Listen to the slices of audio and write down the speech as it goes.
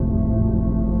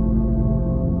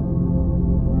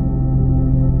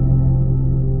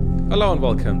Hello and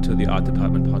welcome to the Art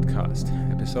Department Podcast,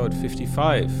 episode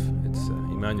 55. It's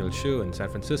Emmanuel Xu in San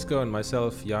Francisco and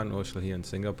myself, Jan Urschel, here in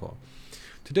Singapore.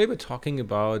 Today we're talking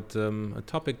about a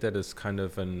topic that is kind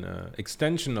of an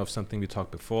extension of something we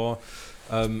talked before.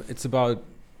 It's about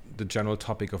the general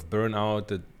topic of burnout,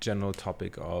 the general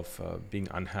topic of being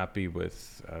unhappy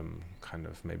with kind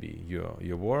of maybe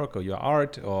your work or your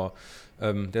art, or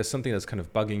there's something that's kind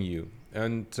of bugging you.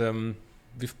 And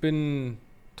we've been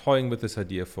toying with this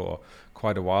idea for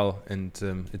quite a while,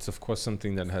 and it's of course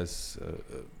something that has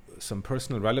some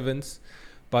personal relevance,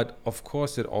 but of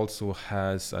course it also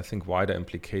has, I think, wider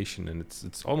implication, and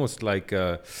it's almost like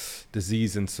a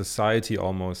disease in society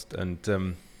almost.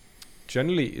 And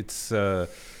generally it's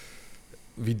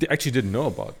we actually didn't know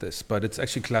about this, but it's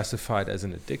actually classified as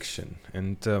an addiction.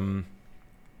 And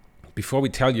before we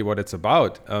tell you what it's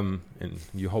about, and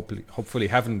you hopefully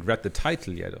haven't read the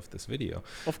title yet of this video.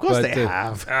 Of course they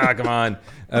have. Come on.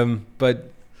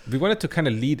 But we wanted to kind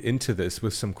of lead into this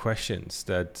with some questions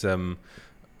that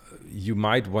you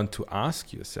might want to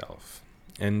ask yourself.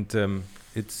 And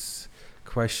it's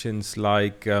questions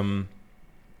like, are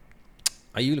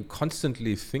you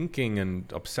constantly thinking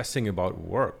and obsessing about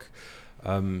work?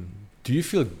 Do you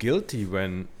feel guilty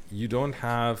when you don't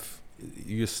have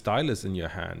your stylus in your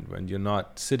hand, when you're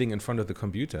not sitting in front of the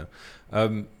computer?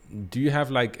 Do you have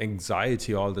like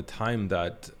anxiety all the time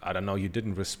that, I don't know, you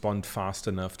didn't respond fast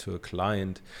enough to a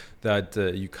client, that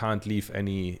you can't leave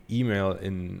any email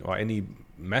in or any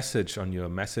message on your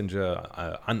messenger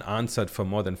unanswered for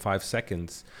more than 5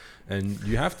 seconds? And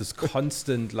you have this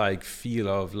constant like feel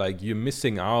of like you're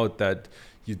missing out, that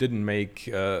you didn't make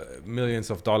millions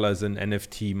of dollars in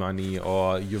NFT money,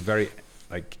 or you're very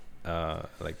like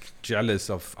jealous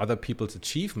of other people's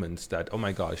achievements, that, oh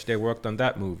my gosh, they worked on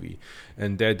that movie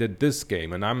and they did this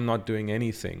game and I'm not doing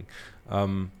anything.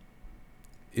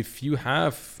 If you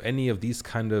have any of these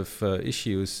kind of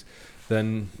issues,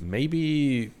 then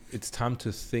maybe it's time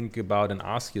to think about and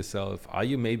ask yourself, are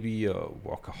you maybe a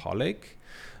workaholic?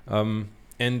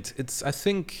 And it's, I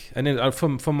think, and then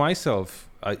for myself,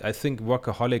 I think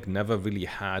workaholic never really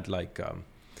had like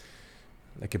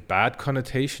a bad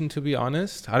connotation, to be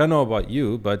honest. I don't know about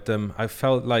you, but I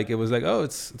felt like it was like, oh,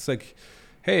 it's like,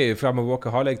 hey, if I'm a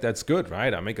workaholic, that's good,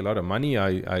 right? I make a lot of money,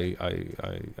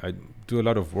 I do a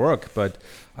lot of work. But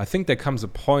I think there comes a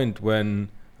point when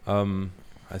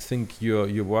I think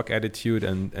your work attitude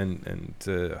and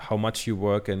how much you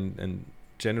work and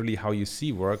generally how you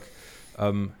see work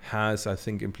has, I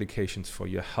think, implications for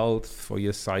your health, for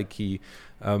your psyche,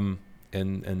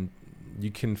 and you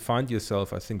can find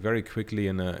yourself, I think, very quickly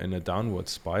in a downward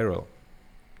spiral.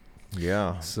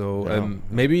 Yeah. So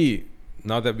maybe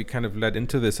now that we kind of led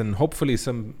into this, and hopefully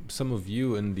some of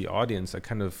you in the audience are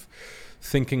kind of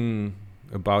thinking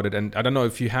about it, and I don't know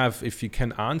if you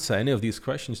can answer any of these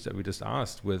questions that we just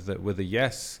asked with a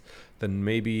yes, then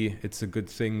maybe it's a good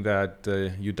thing that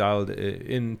you dialed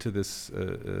into this,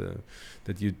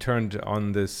 that you turned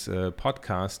on this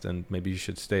podcast, and maybe you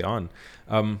should stay on.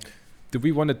 Do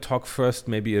we want to talk first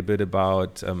maybe a bit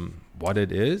about what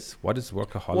it is? What is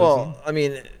workaholism? Well, I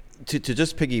mean, to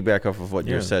just piggyback off of what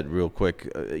you said real quick,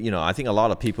 I think a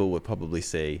lot of people would probably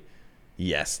say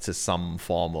yes to some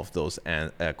form of those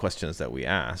questions that we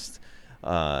asked.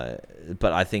 But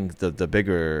I think the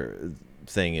bigger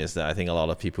thing is that I think a lot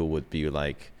of people would be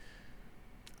like,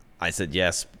 I said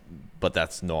yes, but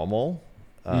that's normal.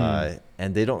 And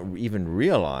they don't even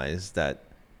realize that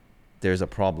there's a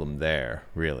problem there,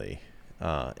 really.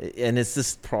 And it's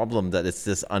this problem that it's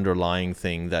this underlying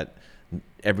thing that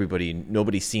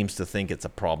nobody seems to think it's a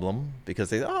problem,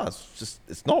 because they,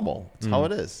 it's normal. It's how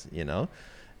it is,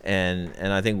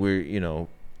 And I think we're,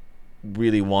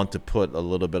 really want to put a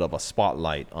little bit of a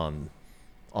spotlight on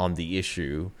the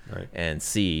issue, right, and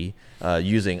see,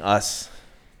 using us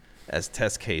as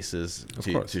test cases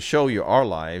to show you our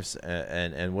lives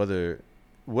and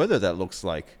whether that looks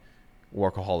like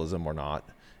workaholism or not,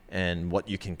 and what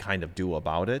you can kind of do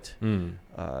about it.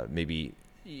 Maybe,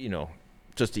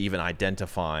 just to even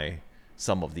identify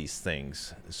some of these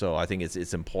things. So I think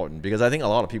it's important, because I think a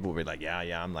lot of people will be like,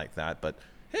 yeah, I'm like that, but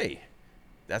hey,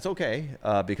 that's okay,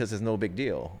 because there's no big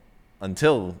deal,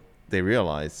 until they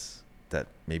realize that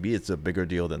maybe it's a bigger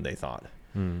deal than they thought.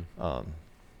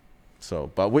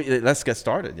 But let's get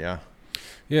started.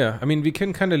 Yeah, I mean, we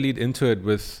can kind of lead into it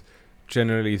with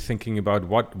generally thinking about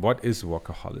what is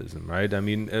workaholism, right? I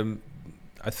mean,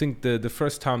 I think the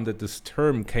first time that this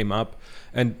term came up,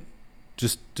 and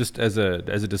just as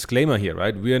a disclaimer here,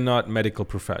 right? We are not medical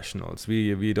professionals.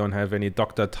 We don't have any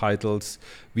doctor titles.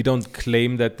 We don't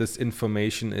claim that this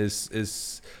information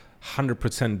is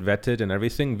 100% vetted and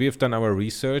everything. We've done our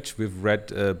research. We've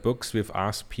read books. We've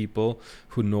asked people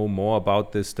who know more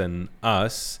about this than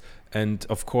us. And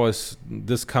of course,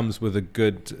 this comes with a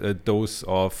good dose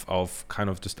of kind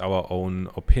of just our own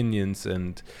opinions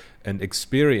and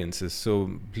experiences.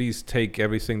 So please take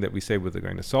everything that we say with a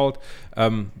grain of salt.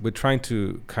 We're trying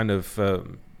to kind of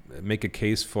make a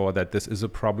case for that this is a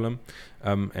problem,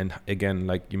 and again,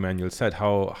 like Emmanuel said,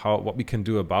 how what we can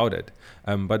do about it.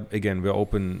 But again, we're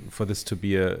open for this to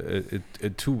be a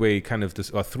two-way kind of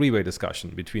or three-way discussion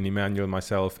between Emmanuel,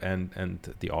 myself,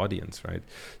 and the audience, right?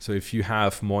 So if you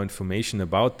have more information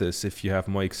about this, if you have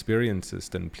more experiences,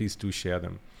 then please do share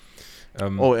them.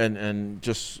 And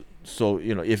just so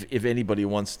you know, if anybody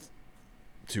wants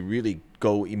to really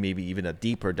go maybe even a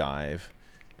deeper dive,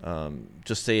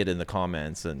 just say it in the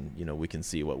comments, and you know, we can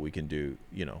see what we can do,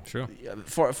 you know. Sure.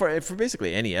 For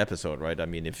basically any episode, right? I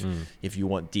mean, if you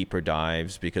want deeper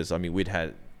dives, because I mean, we'd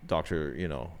had Dr.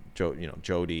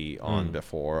 Jody on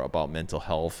before about mental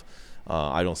health.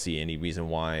 I don't see any reason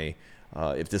why,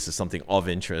 if this is something of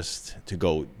interest, to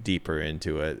go deeper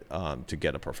into it, to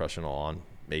get a professional on.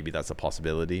 Maybe that's a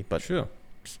possibility, but sure.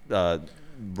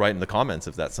 Write in the comments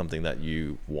if that's something that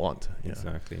you want. Yeah.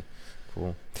 Exactly.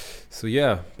 Cool. So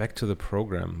yeah, back to the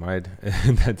program, right?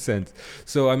 In that sense.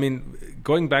 So I mean,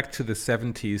 going back to the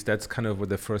 70s, that's kind of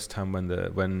the first time when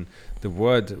the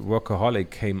word workaholic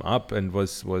came up and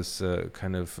was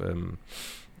kind of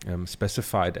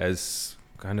specified as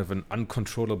kind of an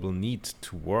uncontrollable need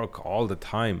to work all the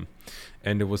time,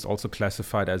 and it was also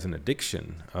classified as an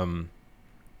addiction.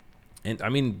 And I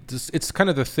mean, it's kind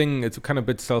of the thing, it's kind of a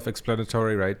bit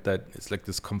self-explanatory, right? That it's like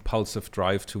this compulsive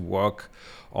drive to work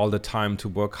all the time, to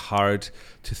work hard,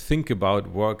 to think about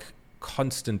work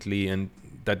constantly, and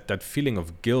that feeling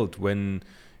of guilt when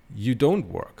you don't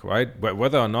work, right?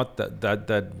 Whether or not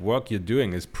that work you're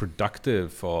doing is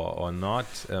productive or not.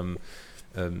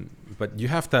 But you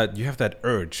have that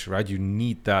urge, right? You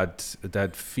need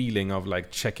that feeling of like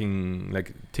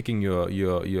ticking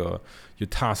your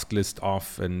task list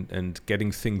off and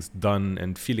getting things done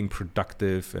and feeling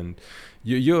productive, and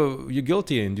you're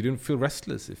guilty and you don't feel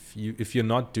restless if you're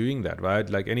not doing that, right?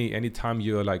 Like any time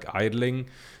you're like idling,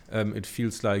 it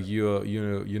feels like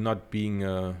you're not being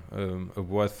a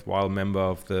worthwhile member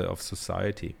of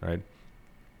society, right?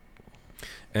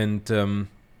 And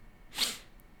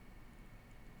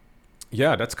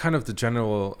yeah, that's kind of the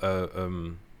general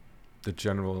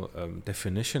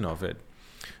definition of it.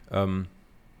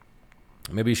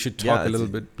 Maybe you should talk a little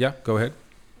bit. Yeah, go ahead.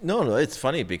 No, it's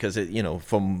funny because it, you know,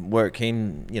 from where it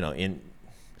came, you know,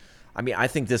 I mean, I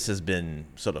think this has been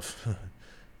sort of,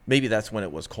 maybe that's when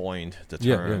it was coined, the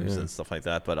terms and stuff like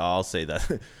that. But I'll say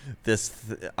that this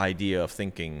idea of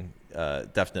thinking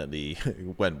definitely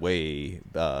went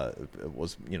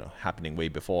was, you know, happening way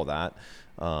before that.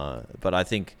 But I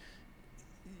think,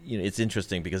 you know, it's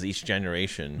interesting because each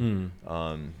generation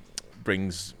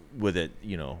brings with it,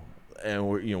 you know, and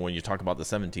when you talk about the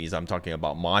 70s, I'm talking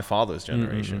about my father's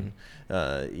generation,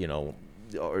 you know,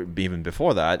 or even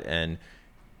before that, and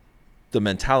the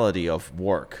mentality of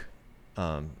work,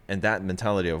 and that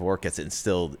mentality of work gets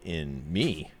instilled in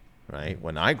me, right,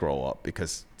 when I grow up,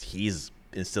 because he's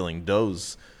instilling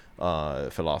those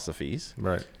philosophies,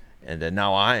 right, and then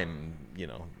now I'm, you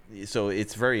know, so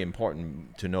it's very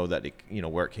important to know that it, you know,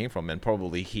 where it came from, and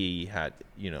probably he had,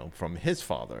 you know, from his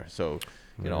father, so.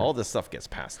 You know, all this stuff gets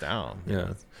passed down. Yeah.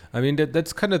 Know? I mean,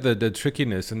 that's kind of the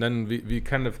trickiness. And then we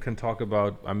kind of can talk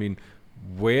about, I mean,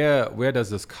 where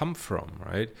does this come from,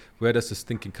 right? Where does this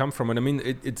thinking come from? And I mean,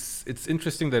 it's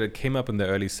interesting that it came up in the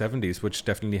early 70s, which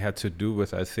definitely had to do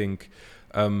with, I think,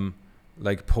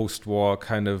 like post-war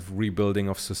kind of rebuilding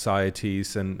of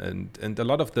societies and a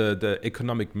lot of the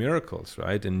economic miracles,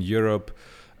 right? In Europe,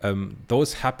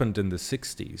 those happened in the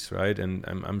 60s, right? And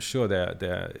I'm sure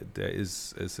there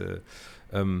is a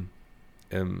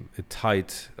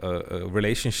tight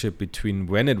relationship between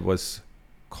when it was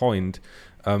coined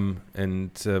and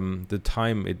the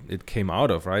time it came out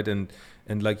of, right? And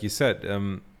like you said,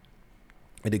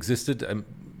 it existed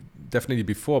definitely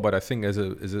before, but I think as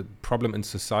a problem in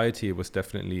society, it was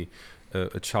definitely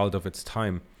a child of its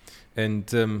time.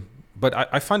 And but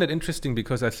I find it interesting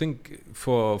because I think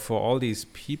for all these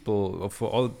people, or for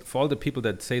all the people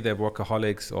that say they're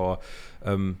workaholics, or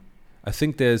I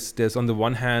think there's on the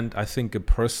one hand, I think, a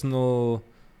personal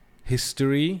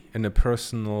history and a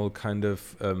personal kind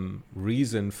of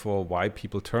reason for why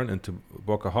people turn into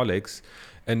workaholics,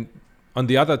 and on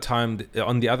the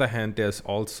other hand, there's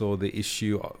also the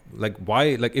issue like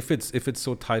why, like if it's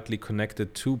so tightly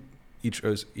connected to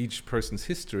each person's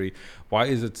history, why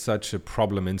is it such a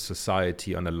problem in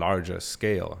society on a larger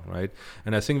scale, right?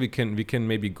 And I think we can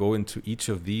maybe go into each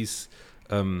of these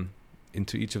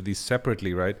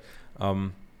separately, right?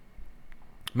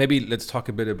 Maybe let's talk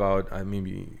a bit about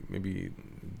maybe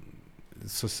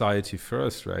society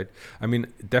first, right? I mean,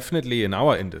 definitely in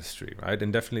our industry, right?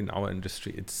 And definitely in our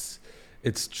industry,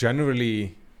 it's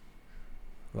generally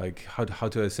like, how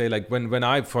do I say, like when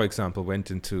I, for example,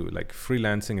 went into like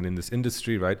freelancing and in this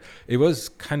industry, right, it was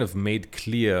kind of made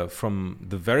clear from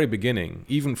the very beginning,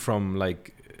 even from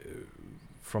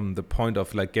the point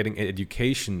of like getting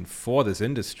education for this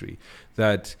industry,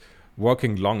 that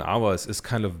working long hours is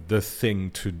kind of the thing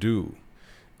to do.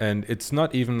 And it's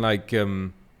not even like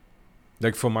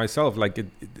for myself, like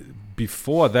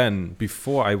before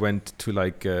I went to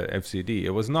like FZD,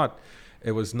 it was not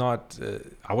I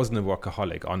wasn't a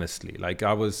workaholic, honestly. Like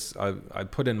I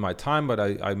put in my time, but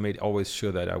I made always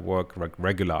sure that I work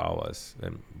regular hours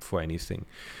for anything.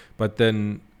 But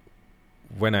then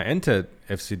when I entered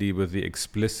FZD with the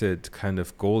explicit kind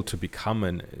of goal to become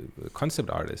a concept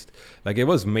artist, like it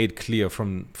was made clear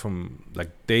from like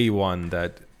day one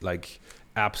that like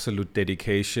absolute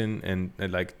dedication and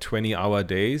like 20-hour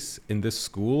days in this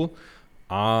school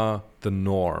are the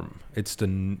norm. It's the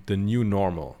new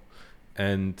normal.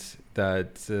 And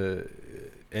that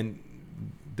and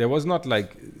there was not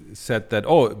like said that,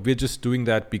 oh, we're just doing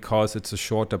that because it's a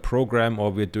shorter program, or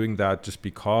we're doing that just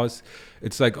because.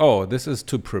 It's like, oh, this is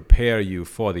to prepare you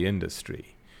for the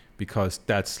industry, because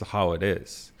that's how it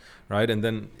is, right? And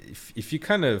then if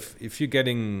you're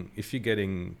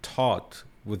getting taught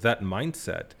with that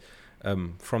mindset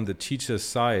from the teacher's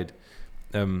side,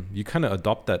 you kind of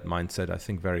adopt that mindset, I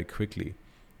think, very quickly.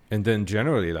 And then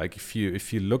generally, like if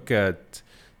you look at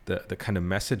the kind of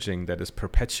messaging that is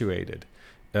perpetuated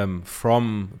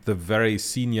from the very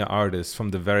senior artists, from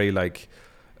the very like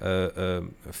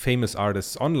famous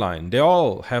artists online, they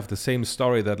all have the same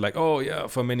story that like, oh yeah,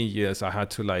 for many years I had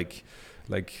to like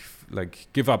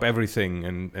give up everything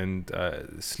and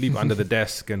sleep under the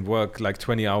desk and work like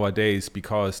 20-hour days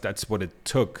because that's what it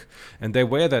took. And they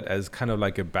wear that as kind of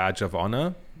like a badge of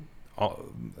honor.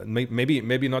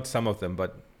 Maybe not some of them,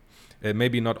 but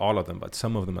maybe not all of them, but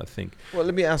some of them, I think. Well,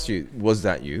 let me ask you, was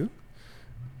that you?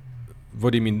 What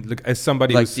do you mean? Like, as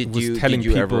somebody like, who's telling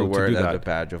people ever wear to do it that? as a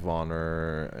badge of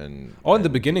honor? And in the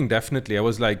beginning, definitely. I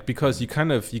was like, because you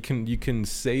can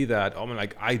say that, oh,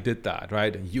 like I did that,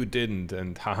 right? And you didn't,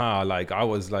 and haha, like I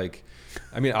was like,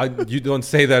 I mean, you don't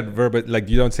say that like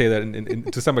you don't say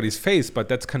that to somebody's face, but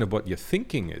that's kind of what your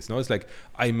thinking is. No, it's like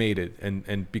I made it,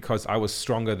 and because I was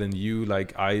stronger than you,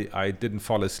 like I didn't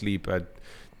fall asleep at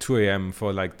 2 a.m.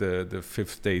 for like the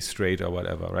fifth day straight or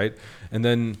whatever, right? And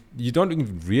then you don't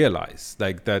even realize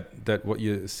like that what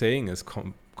you're saying is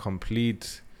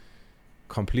completely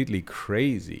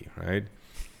crazy, right?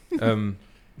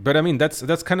 But I mean,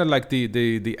 that's kind of like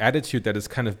the attitude that is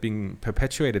kind of being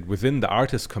perpetuated within the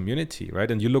artist community,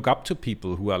 right? And you look up to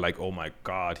people who are like, oh my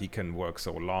God, he can work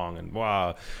so long, and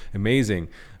wow, amazing.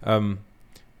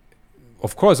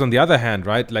 Of course, on the other hand,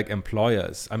 right, like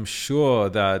employers, I'm sure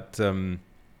that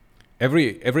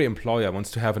every employer wants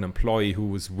to have an employee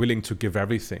who is willing to give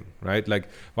everything, right? Like,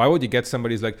 why would you get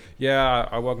somebody who's like, yeah,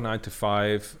 I work 9 to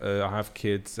 5, I have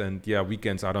kids, and yeah,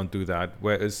 weekends I don't do that.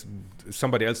 Whereas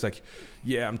somebody else like,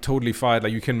 yeah, I'm totally fine.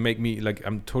 Like, you can make me, like,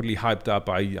 I'm totally hyped up.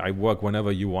 I work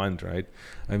whenever you want, right?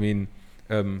 I mean,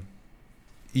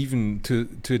 even to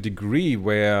a degree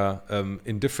where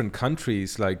in different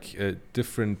countries, like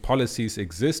different policies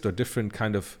exist, or different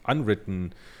kind of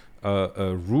unwritten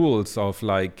rules of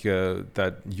like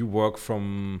that you work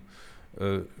from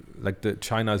like the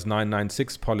China's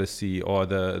 996 policy, or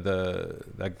the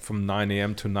like from 9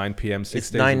 a.m. to 9 p.m. 6 days.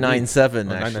 It's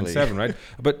 997 actually. 997, right?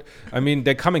 But I mean,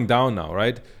 they're coming down now,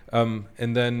 right? And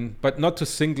then, but not to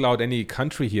single out any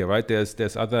country here, right?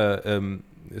 There's other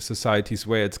societies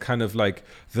where it's kind of like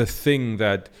the thing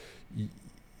that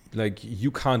like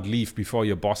you can't leave before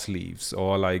your boss leaves,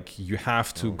 or like you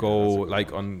have to go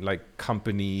like on like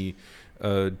company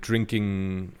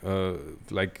drinking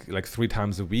like 3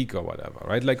 times a week or whatever,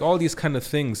 right? Like all these kind of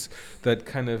things that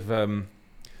kind of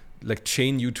like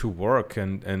chain you to work,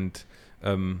 and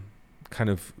kind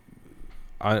of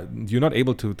you're not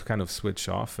able to kind of switch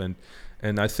off, and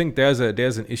I think there's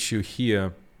an issue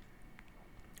here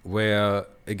where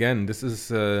again this is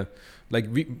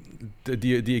like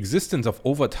the existence of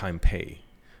overtime pay,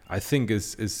 I think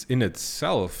is in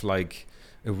itself like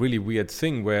a really weird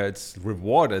thing, where it's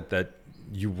rewarded that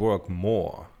you work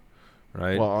more,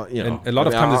 right? Well, you know, and a lot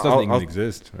of times this doesn't even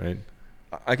exist, right?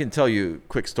 I can tell you a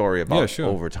quick story about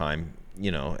overtime.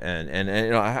 you know, and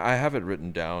you know, I have it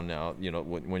written down now, you know,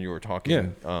 when you were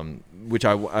talking, which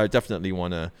I definitely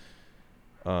want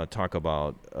to talk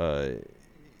about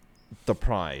the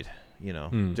pride. You know,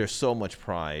 there's so much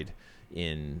pride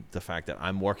in the fact that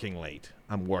I'm working late,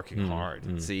 I'm working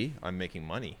hard. See, I'm making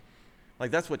money. Like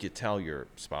that's what you tell your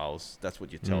spouse. That's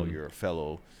what you tell your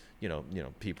fellow, you know,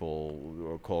 people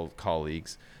or called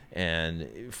colleagues.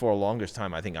 And for a longest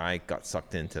time, I think I got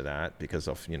sucked into that because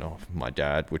of, you know, my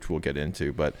dad, which we'll get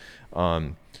into. But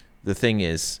the thing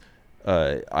is,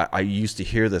 I used to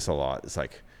hear this a lot. It's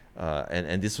like,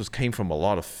 and this came from a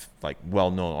lot of like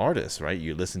well-known artists, right?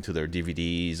 You listen to their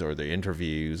DVDs or their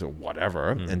interviews or whatever,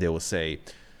 and they will say,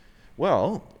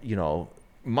 well, you know,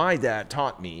 my dad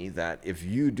taught me that if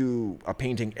you do a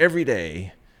painting every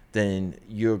day, then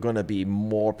you're going to be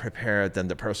more prepared than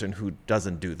the person who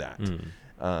doesn't do that.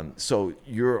 So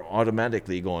you're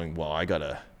automatically going, well, I got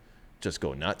to just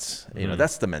go nuts. You know,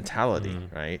 that's the mentality,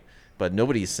 right? But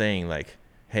nobody's saying like,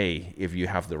 hey, if you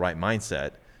have the right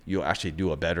mindset, you'll actually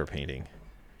do a better painting.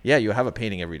 Yeah, you'll have a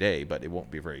painting every day, but it won't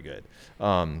be very good.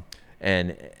 And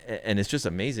it's just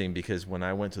amazing because when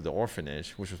I went to the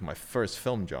orphanage, which was my first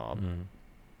film job,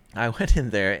 I went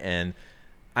in there and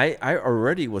I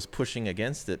already was pushing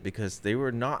against it because they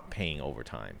were not paying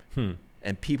overtime.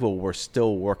 And people were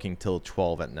still working till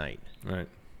 12 at night. Right.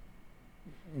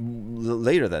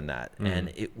 Later than that.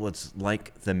 And it was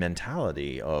like the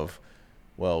mentality of,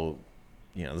 well,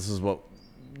 you know, this is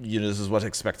what's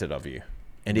expected of you.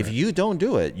 And if you don't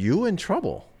do it, you're in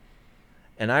trouble.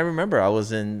 And I remember I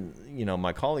was in, you know,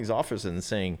 my colleague's office and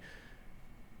saying,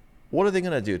 what are they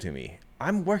going to do to me?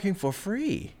 I'm working for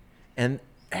free. And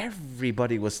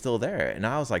everybody was still there. And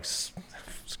I was like,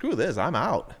 screw this, I'm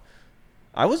out.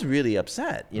 I was really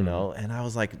upset, you know, and I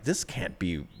was like, this can't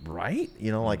be right.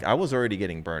 You know, like I was already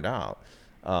getting burned out,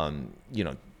 you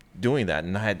know, doing that.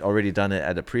 And I had already done it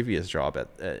at a previous job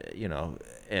at, you know,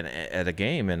 and at a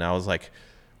game. And I was like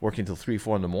working till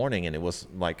 3-4 in the morning and it was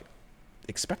like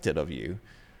expected of you.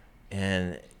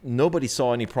 And nobody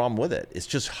saw any problem with it. It's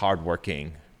just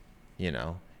hardworking, you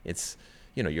know, it's,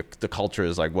 you know, the culture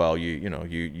is like, well,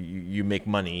 you make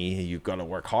money, you've got to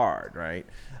work hard. Right.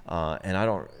 And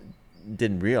I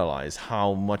didn't realize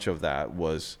how much of that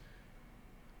was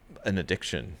an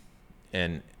addiction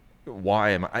and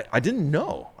why I didn't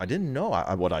know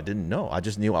what I didn't know. I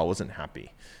just knew I wasn't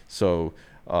happy. So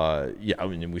yeah, I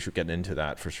mean, we should get into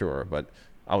that for sure, but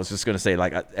I was just going to say,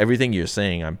 like, everything you're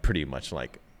saying, I'm pretty much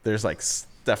like, there's like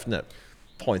definite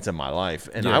points in my life.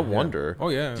 And I wonder,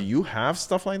 do you have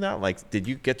stuff like that? Like, did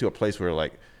you get to a place where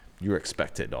like you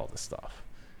expected all this stuff?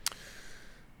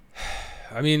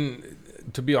 I mean,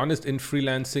 to be honest, in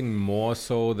freelancing more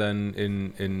so than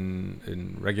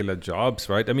in regular jobs,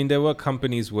 right? I mean, there were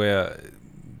companies where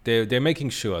they're making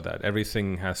sure that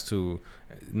everything has to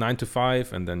 9 to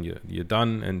 5 and then you're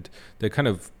done, and they're kind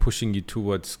of pushing you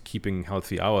towards keeping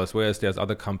healthy hours, whereas there's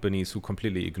other companies who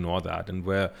completely ignore that, and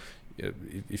where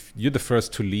if you're the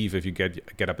first to leave, if you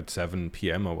get up at 7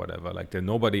 p.m. or whatever, like there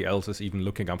nobody else is even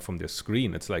looking up from their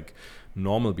screen. It's like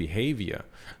normal behavior,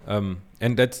 and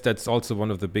that's also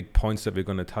one of the big points that we're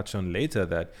going to touch on later,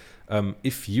 that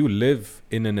if you live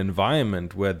in an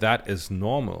environment where that is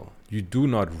normal, you do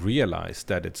not realize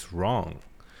that it's wrong,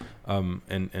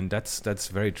 and that's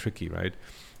very tricky, right?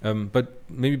 But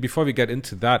maybe before we get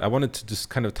into that, I wanted to just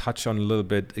kind of touch on a little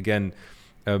bit again,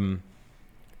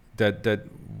 that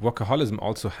workaholism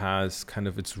also has kind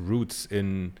of its roots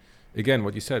in, again,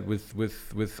 what you said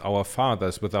with our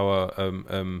fathers, with our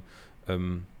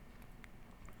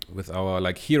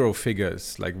like hero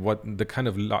figures, like what the kind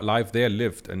of life they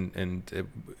lived, and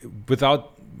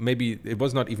without, maybe it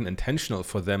was not even intentional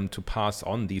for them to pass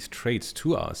on these traits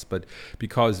to us, but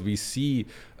because we see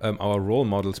our role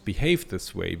models behave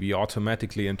this way, we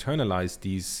automatically internalize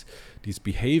these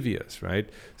behaviors, right?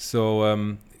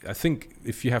 So I think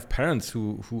if you have parents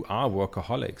who are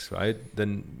workaholics, right,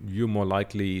 then you're more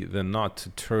likely than not to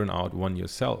turn out one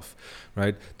yourself,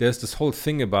 right? There's this whole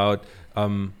thing about,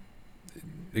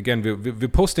 again, we're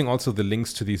posting also the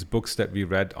links to these books that we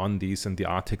read on these, and the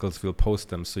articles, we'll post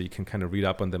them so you can kind of read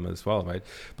up on them as well, right?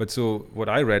 But so what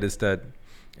I read is that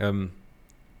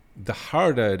the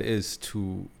harder it is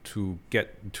to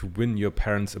win your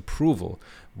parents' approval,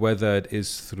 whether it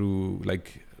is through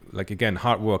like again,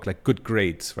 hard work, like good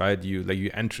grades, right? You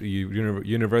enter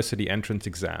university entrance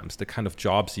exams, the kind of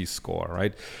jobs you score,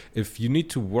 right? If you need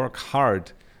to work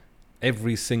hard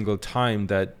every single time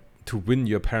to win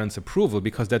your parents' approval,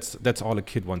 because that's all a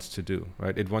kid wants to do,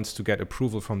 right? It wants to get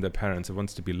approval from their parents. It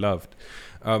wants to be loved.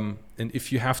 And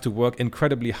if you have to work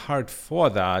incredibly hard for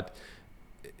that,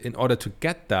 in order to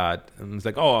get that, and it's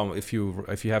like, oh, if you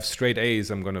have straight A's,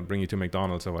 I'm going to bring you to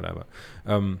McDonald's or whatever.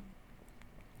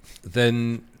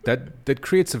 Then that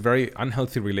creates a very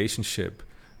unhealthy relationship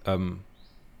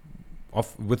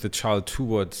with the child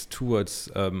towards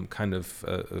kind of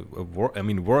work. I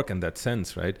mean, work in that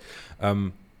sense, right?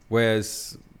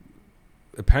 Whereas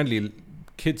apparently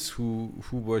kids who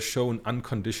were shown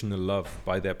unconditional love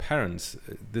by their parents,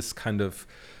 this kind of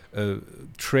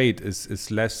trait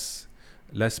is less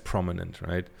prominent,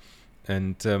 right?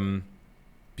 And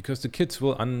because the kids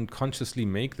will unconsciously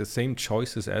make the same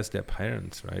choices as their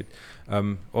parents, right?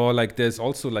 Or like there's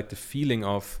also like the feeling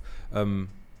of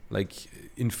like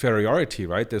inferiority,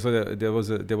 right? There was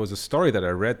a story that I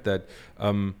read that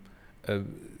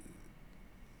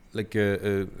like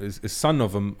a son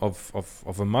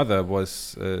of a mother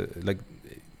was like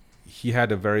he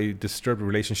had a very disturbed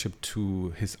relationship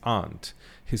to his aunt.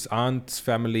 His aunt's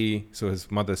family, so his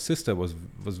mother's sister, was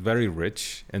very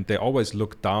rich, and they always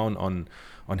looked down on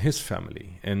his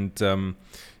family, and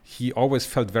he always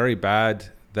felt very bad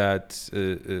that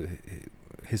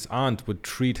his aunt would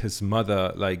treat his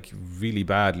mother like really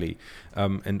badly,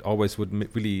 and always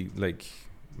would really like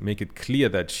make it clear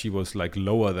that she was like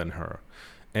lower than her,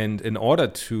 and in order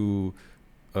to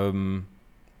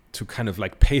kind of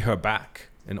like pay her back,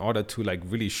 in order to like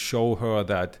really show her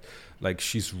that like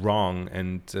she's wrong,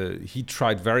 and he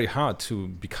tried very hard to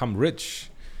become rich,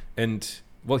 and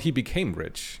well, he became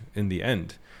rich in the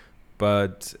end,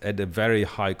 but at a very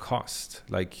high cost.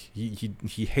 Like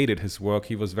he hated his work.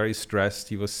 He was very stressed.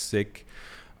 He was sick.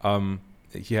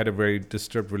 He had a very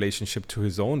disturbed relationship to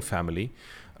his own family,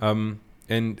 and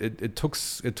it took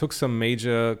some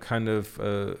major kind of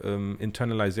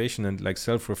internalization and like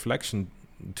self-reflection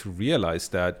to realize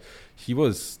that he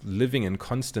was living in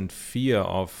constant fear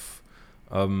of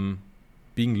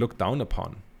being looked down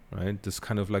upon, right? This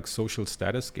kind of like social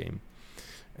status game.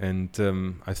 And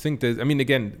I think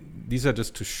again, these are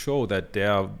just to show that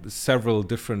there are several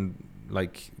different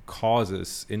like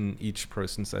causes in each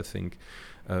person's, I think,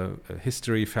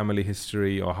 history, family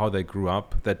history, or how they grew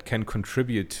up, that can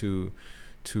contribute to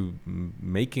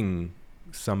making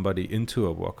somebody into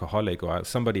a workaholic, or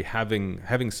somebody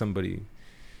having somebody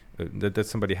that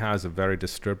somebody has a very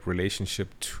disturbed relationship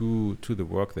to the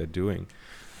work they're doing.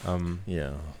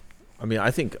 Yeah, I mean,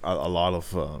 I think a lot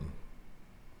of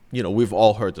we've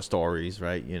all heard the stories,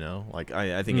 right? Like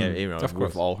I think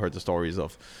we've all heard the stories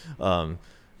of the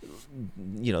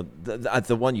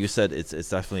one you said, it's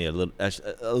definitely a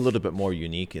little bit more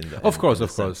unique in the, of course.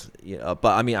 Yeah,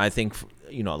 but I mean, I think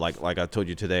like I told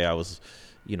you today, I was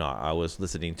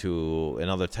listening to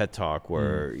another TED Talk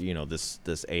where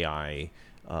this AI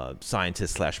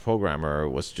scientist / programmer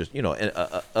was just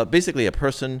basically a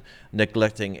person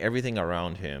neglecting everything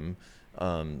around him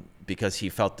because he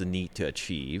felt the need to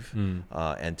achieve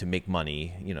and to make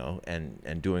money,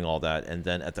 and doing all that, and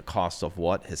then at the cost of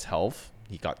what? His health.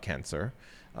 He got cancer,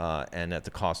 and at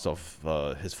the cost of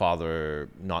his father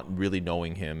not really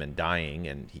knowing him and dying,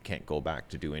 and he can't go back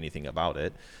to do anything about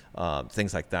it,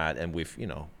 things like that. And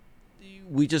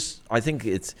I think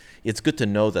it's good to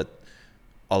know that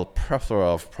a plethora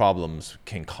of problems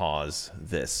can cause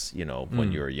this,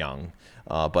 when you're young.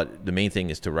 But the main thing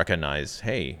is to recognize,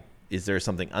 hey, is there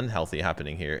something unhealthy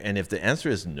happening here? And if the answer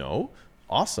is no,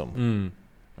 awesome,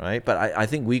 right? But I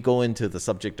think we go into the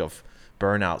subject of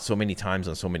burnout so many times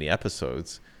on so many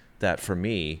episodes that for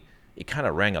me, it kind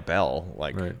of rang a bell.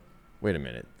 Like, right. Wait a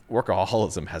minute,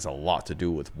 workaholism has a lot to do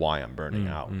with why I'm burning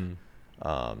out.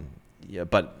 Yeah,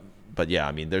 but yeah,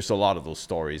 I mean, there's a lot of those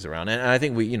stories around, and I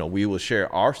think we will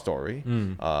share our story,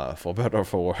 for better or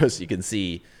for worse. You can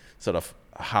see sort of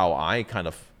how I kind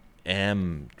of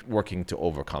am working to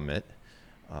overcome it.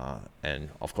 And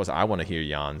of course, I want to hear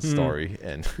Jan's story.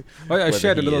 And I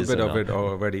shared a little bit of it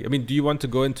already. I mean, do you want to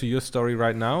go into your story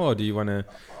right now, or do you want to?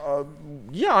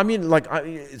 Yeah, I mean, like,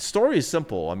 story is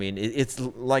simple. I mean, it's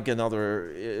like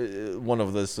another one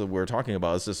of this we're talking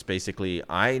about. It's just basically,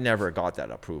 I never got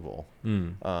that approval.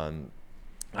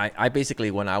 I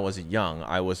basically, when I was young,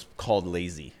 I was called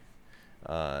lazy.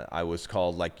 I was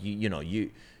called like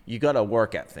you got to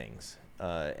work at things,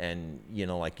 and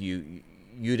like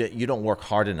you don't work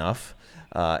hard enough,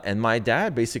 and my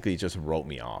dad basically just wrote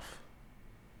me off.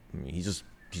 I mean, he just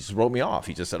wrote me off.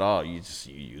 He just said, "Oh, you're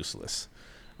useless,"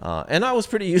 and I was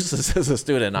pretty useless as a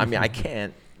student. I mean, I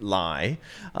can't lie,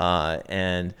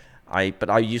 but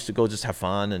I used to go just have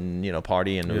fun and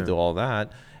party and do all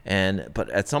that. But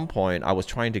at some point, I was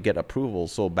trying to get approval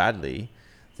so badly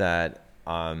that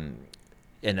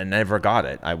and I never got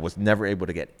it. I was never able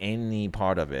to get any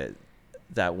part of it.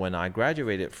 That when I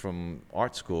graduated from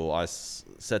art school, I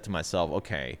said to myself,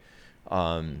 okay,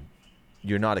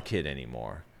 you're not a kid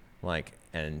anymore. Like,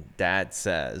 and dad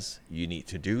says you need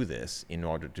to do this in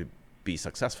order to be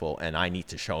successful, and I need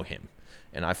to show him.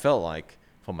 And I felt like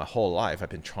for my whole life I've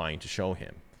been trying to show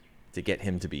him, to get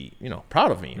him to be,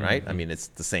 proud of me, right? I mean, it's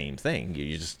the same thing.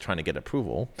 You're just trying to get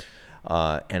approval.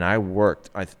 And I worked,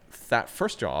 that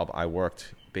first job, I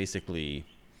worked basically,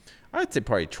 I'd say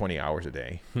probably 20 hours a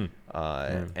day,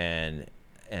 and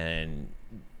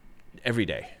every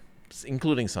day,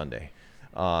 including Sunday.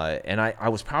 And I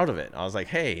was proud of it. I was like,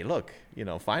 hey, look,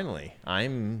 finally,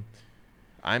 I'm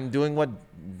doing what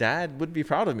dad would be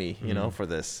proud of me, for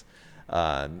this.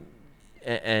 And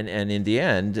in the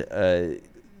end,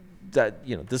 that,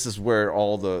 this is where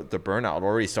all the burnout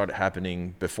already started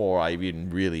happening before I even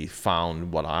really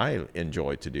found what I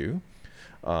enjoyed to do.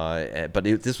 But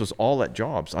this was all at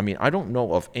jobs. I mean, I don't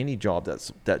know of any job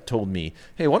that told me,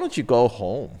 hey, why don't you go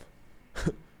home?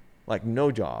 Like,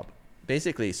 no job,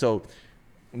 basically. So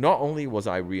not only was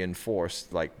I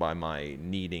reinforced like by my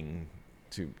needing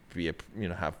to be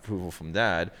have approval from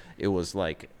dad, it was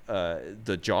like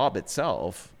the job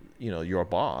itself, your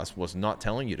boss was not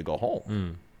telling you to go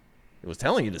home. It was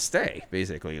telling you to stay,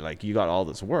 basically. Like, you got all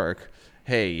this work,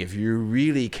 hey, if you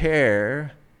really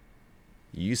care,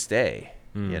 you stay.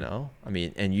 I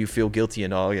mean, and you feel guilty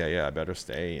and I better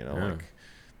stay, like,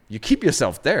 you keep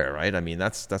yourself there, right? I mean,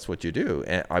 that's what you do.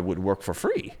 And I would work for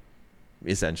free,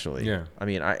 essentially. Yeah. I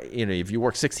mean, if you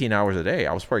work 16 hours a day,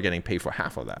 I was probably getting paid for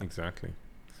half of that. Exactly.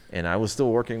 And I was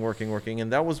still working,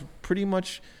 and that was pretty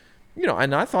much,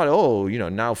 and I thought,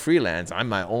 now freelance, I'm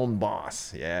my own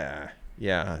boss. Yeah,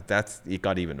 it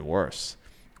got even worse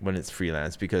when it's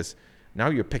freelance, because now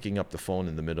you're picking up the phone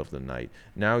in the middle of the night.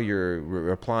 Now you're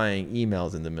replying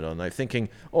emails in the middle of the night, thinking,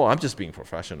 oh, I'm just being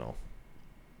professional.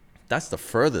 That's the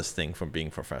furthest thing from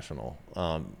being professional.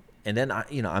 And then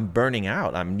I'm burning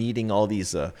out. I'm needing all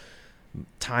these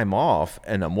time off,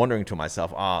 and I'm wondering to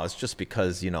myself, it's just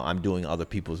because I'm doing other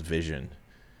people's vision.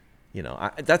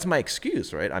 That's my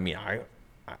excuse, right? I mean,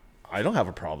 I don't have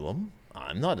a problem.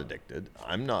 I'm not addicted.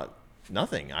 I'm not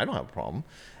nothing. I don't have a problem,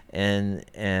 and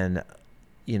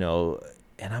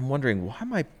I'm wondering, why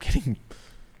am I getting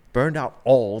burned out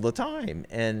all the time?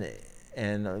 And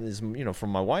this, from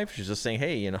my wife, she's just saying,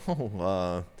 hey, I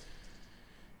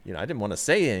didn't want to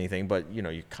say anything, but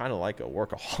you're kind of like a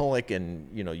workaholic, and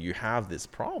you have this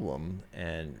problem.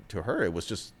 And to her, it was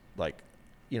just like,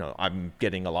 I'm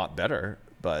getting a lot better,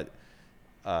 but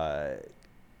I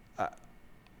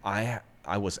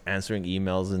was answering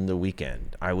emails in the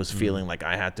weekend. I was feeling like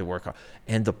I had to work hard.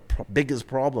 And the biggest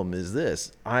problem is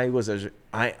this: I was and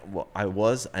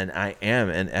I am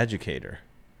an educator.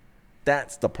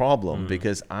 That's the problem,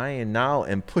 because I now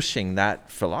am pushing that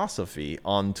philosophy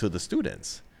onto the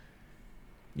students.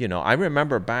 I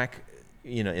remember back,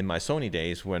 in my Sony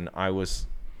days when I was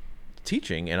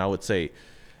teaching, and I would say,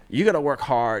 you got to work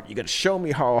hard. You got to show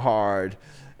me how hard.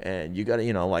 And you got to,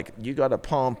 you got to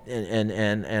pump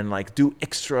and like do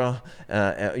extra,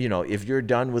 if you're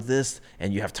done with this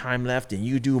and you have time left and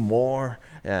you do more,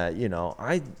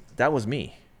 that was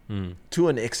me to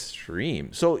an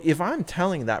extreme. So if I'm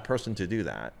telling that person to do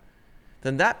that,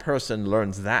 then that person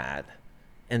learns that,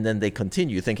 and then they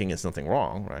continue thinking it's nothing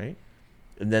wrong, right?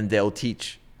 And then they'll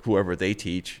teach whoever they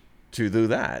teach to do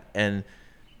that. And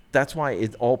that's why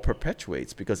it all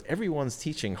perpetuates, because everyone's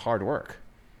teaching hard work,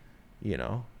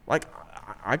 Like,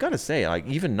 I gotta say, like,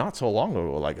 even not so long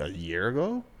ago, like a year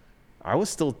ago, I was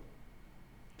still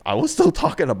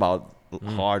talking about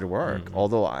hard work.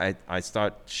 Although I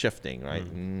start shifting, right?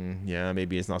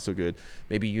 Maybe it's not so good.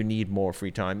 Maybe you need more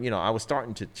free time. I was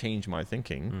starting to change my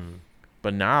thinking.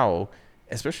 But now,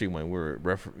 especially when we're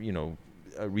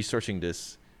researching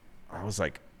this, I was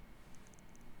like,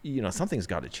 something's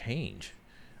got to change.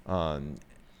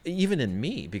 Even in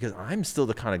me, because I'm still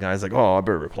the kind of guy who's like, I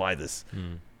better reply this.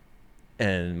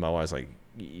 And my wife's like,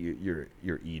 you're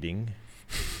eating.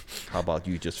 How about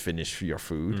you just finish your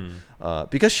food?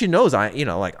 Because she knows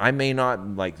I may not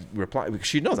like reply, because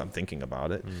she knows I'm thinking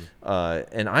about it.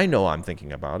 And I know I'm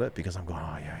thinking about it, because I'm going,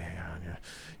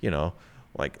 yeah.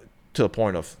 Like, to the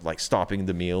point of like stopping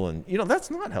the meal. And, that's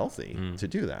not healthy to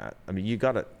do that. I mean, you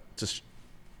got to just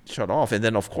shut off. And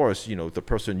then, of course, the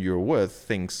person you're with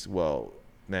thinks, well,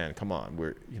 man, come on,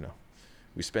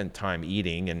 we spend time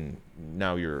eating, and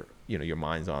now your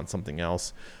mind's on something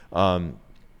else.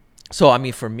 So I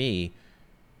mean, for me,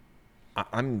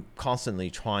 I'm constantly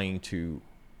trying to.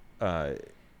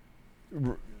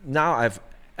 Now I've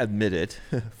admitted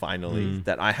finally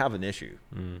that I have an issue.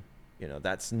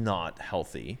 That's not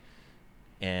healthy,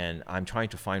 and I'm trying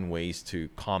to find ways to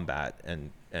combat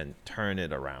and turn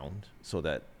it around so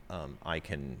that I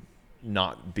can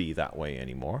not be that way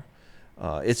anymore.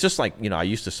 It's just like, I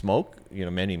used to smoke,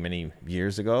 many, many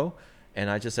years ago. And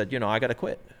I just said, I got to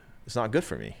quit. It's not good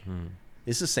for me.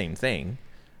 It's the same thing.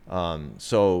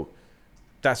 So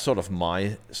that's sort of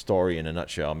my story in a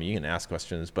nutshell. I mean, you can ask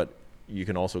questions, but you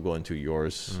can also go into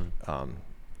yours.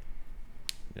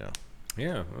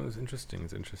 Yeah, well, it's interesting.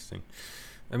 It's interesting.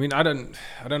 I mean, I don't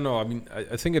know. I mean,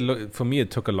 I think for me,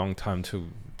 it took a long time to.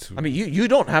 I mean, you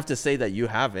don't have to say that you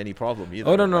have any problem either.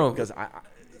 Oh, no. Because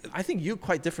I think you're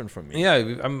quite different from me. Yeah,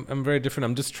 I'm very different.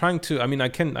 I'm just trying to. I mean, I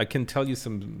can tell you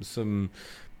some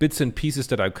bits and pieces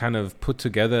that I kind of put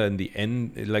together in the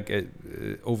end, like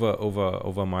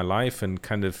over my life, and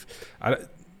kind of.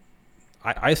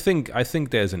 I think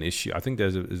there's an issue. I think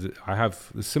I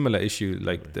have a similar issue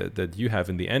like that you have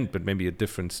in the end, but maybe a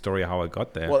different story how I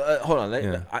got there. Well, hold on.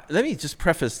 Let me just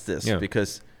preface this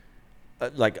because,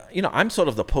 I'm sort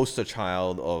of the poster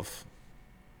child of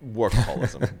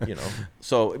workaholism,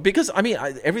 So because I mean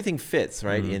everything fits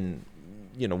right in,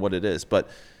 what it is, but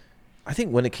I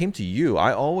think when it came to you,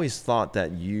 I always thought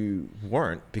that you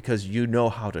weren't because you know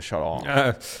how to shut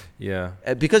off. Yeah.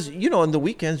 Because, on the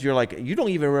weekends, you're like, you don't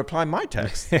even reply my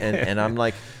text. And I'm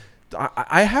like,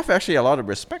 I have actually a lot of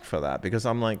respect for that because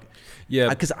I'm like, yeah,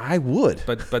 because I would.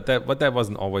 But that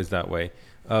wasn't always that way.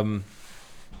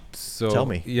 So tell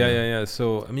me. Yeah.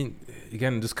 So, I mean,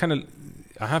 again, just kind of,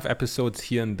 I have episodes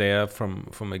here and there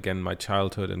from again, my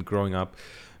childhood and growing up.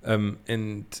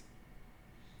 And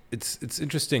it's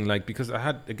interesting, like, because I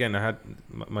had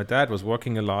my dad was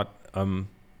working a lot,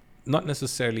 not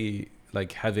necessarily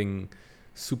like having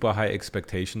super high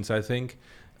expectations, I think,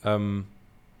 in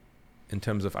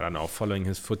terms of, I don't know, following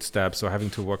his footsteps or having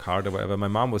to work hard or whatever. My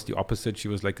mom was the opposite. She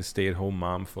was like a stay-at-home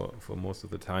mom for most of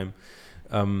the time.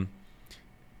 And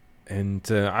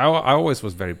I always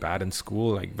was very bad in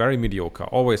school, like very mediocre,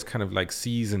 always kind of like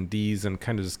C's and D's and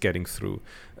kind of just getting through.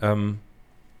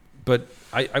 But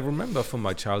I remember from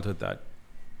my childhood that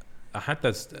I had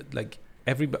this, like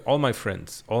all my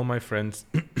friends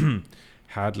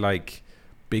had like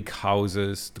big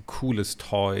houses, the coolest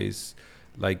toys,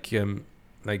 like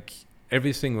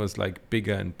everything was like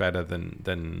bigger and better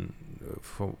than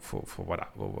for what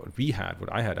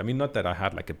I had. I mean, not that I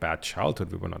had like a bad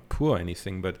childhood. We were not poor or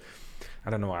anything, but I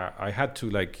don't know. I had to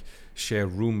like share a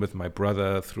room with my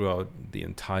brother throughout the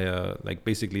entire,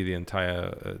 basically the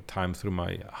entire time through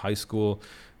my high school,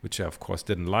 which I of course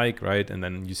didn't like, right? And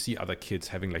then you see other kids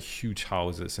having like huge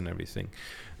houses and everything.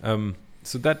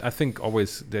 So that, I think,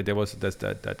 always there's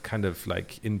that kind of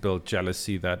like inbuilt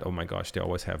jealousy that, oh my gosh, they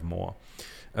always have more.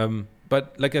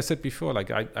 But like I said before,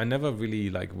 like I never really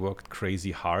like worked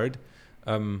crazy hard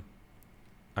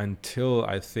until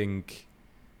I think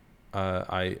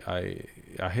I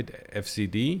hit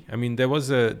FCD. I mean, there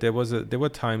were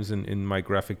times in my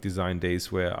graphic design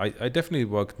days where I definitely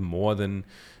worked more than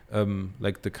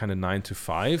like the kind of 9 to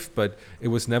 5, but it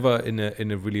was never in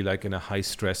a really like in a high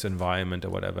stress environment or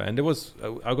whatever. And there was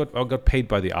I got paid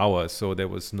by the hour, so there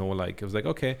was no like, it was like,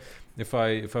 okay, if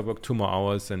I work 2 more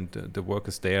hours and the work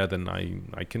is there, then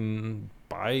I can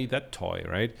buy that toy,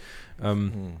 right?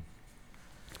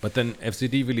 But then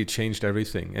FCD really changed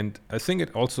everything. And I think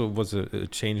it also was a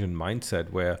change in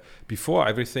mindset where before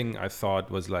everything I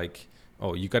thought was like,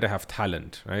 oh, you got to have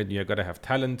talent, right? You got to have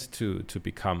talent to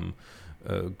become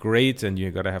great, and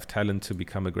you got to have talent to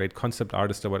become a great concept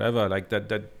artist or whatever. Like that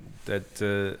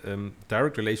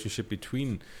direct relationship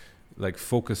between like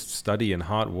focused study and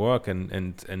hard work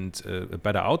and a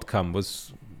better outcome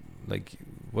was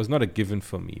not a given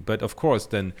for me. But of course,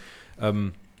 then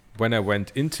when I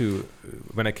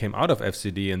came out of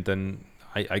FCD, and then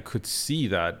I could see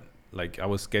that like I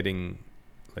was getting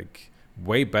like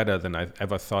way better than I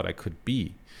ever thought I could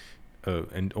be,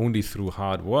 and only through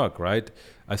hard work, right?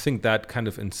 I think that kind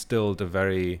of instilled a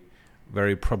very,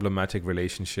 very problematic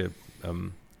relationship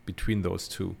between those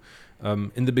two.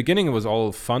 In the beginning, it was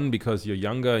all fun because you're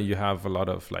younger, you have a lot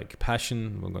of like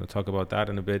passion. We're going to talk about that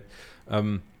in a bit.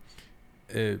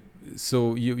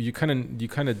 So you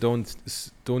kind of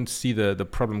don't see the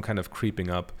problem kind of creeping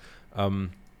up.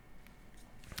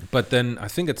 But then I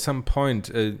think at some point,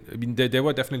 I mean, there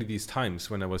were definitely these times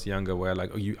when I was younger where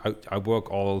like, I work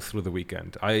all through the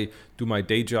weekend. I do my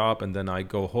day job and then I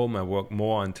go home. I work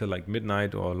more until like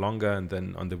midnight or longer, and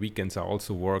then on the weekends I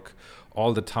also work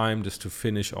all the time just to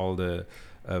finish all the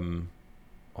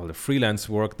freelance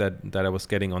work that I was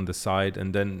getting on the side.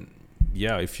 And then,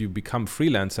 yeah, if you become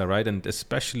freelancer, right, and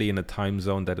especially in a time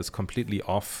zone that is completely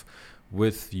off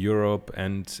with Europe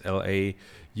and LA,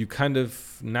 you kind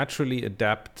of naturally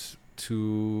adapt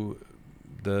to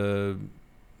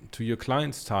your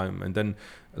client's time. And then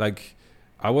like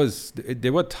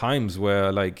there were times where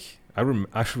like I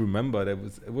remember that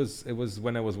it was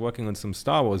when I was working on some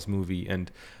Star Wars movie,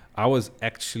 and I was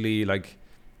actually like,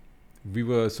 we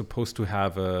were supposed to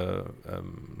have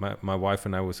my wife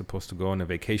and I were supposed to go on a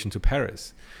vacation to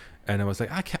Paris, and I was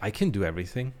like, I can do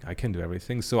everything.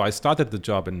 So I started the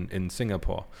job in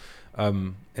Singapore,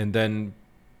 and then,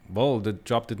 well, the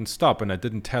job didn't stop, and I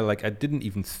didn't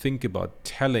even think about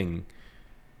telling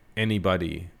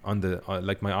anybody on the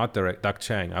like my art director Doug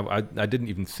Chang. I didn't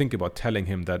even think about telling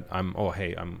him that I'm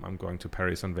going to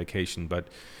Paris on vacation, but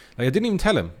like I didn't even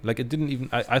tell him. Like it didn't even.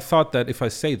 I thought that if I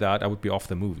say that, I would be off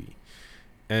the movie.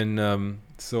 And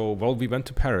so, well, we went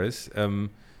to Paris.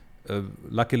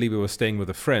 Luckily, we were staying with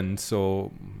a friend,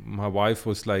 so my wife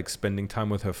was like spending time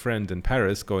with her friend in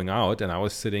Paris, going out, and I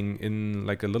was sitting in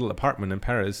like a little apartment in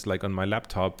Paris, like on my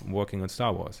laptop, working on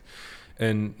Star Wars,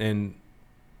 and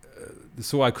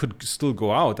so I could still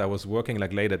go out. I was working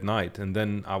like late at night, and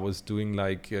then I was doing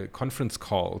like conference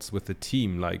calls with the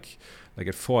team, like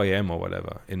at 4 a.m. or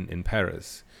whatever in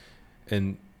Paris,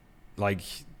 and like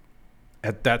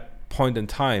at that point in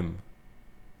time,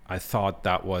 I thought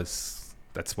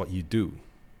that's what you do,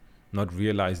 not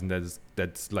realizing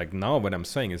that's like now what I'm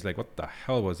saying is like, what the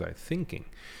hell was I thinking,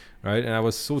 right? And I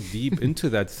was so deep into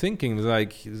that thinking,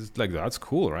 it's like that's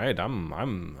cool, right?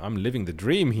 I'm living the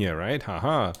dream here, right?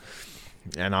 Haha.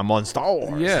 And I'm on Star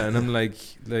Wars. Yeah, and I'm like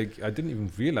I didn't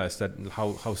even realize that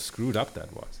how screwed up that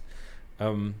was.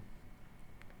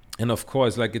 And of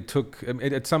course, like it took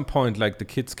at some point, like the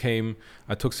kids came,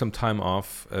 I took some time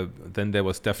off. Then there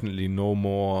was definitely no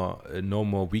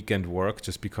more weekend work,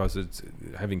 just because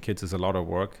having kids is a lot of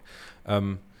work.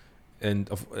 And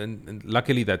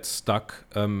luckily that stuck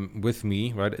with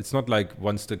me, right? It's not like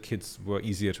once the kids were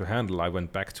easier to handle, I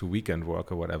went back to weekend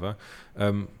work or whatever.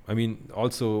 I mean,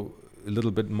 also a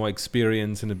little bit more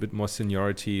experience and a bit more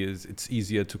seniority it's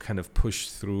easier to kind of push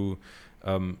through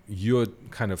your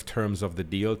kind of terms of the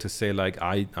deal to say like,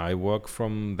 I work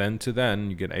from then to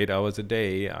then, you get 8 hours a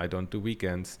day, I don't do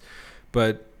weekends.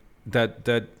 But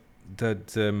that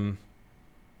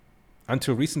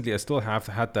until recently, I still have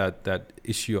had that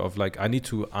issue of like, I need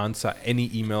to answer any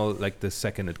email like the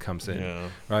second it comes in,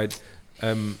 right?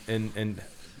 And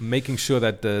making sure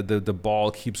that the ball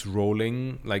keeps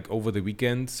rolling like over the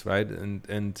weekends, right?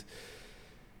 And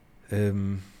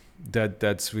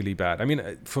that's really bad. I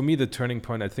mean, for me, the turning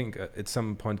point, I think, at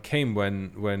some point came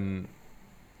when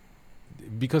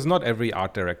because not every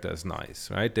art director is nice,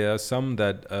 right? There are some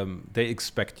that they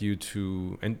expect you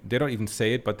to, and they don't even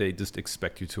say it, but they just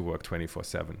expect you to work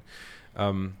 24/7.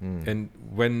 And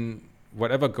when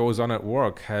whatever goes on at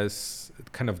work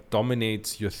kind of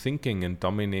dominates your thinking and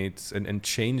dominates and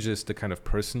changes the kind of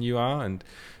person you are,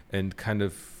 and kind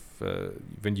of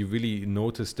when you really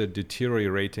notice the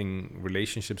deteriorating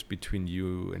relationships between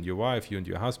you and your wife, you and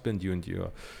your husband, you and your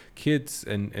kids,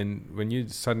 and when you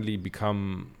suddenly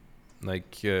become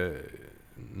like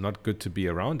not good to be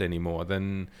around anymore,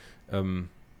 then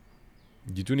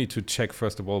you do need to check,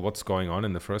 first of all, what's going on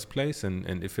in the first place,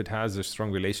 and if it has a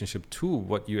strong relationship to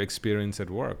what you experience at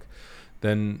work,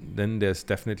 then there's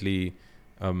definitely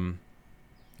an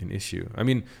issue. I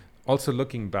mean, also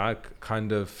looking back,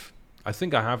 kind of, I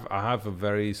think I have a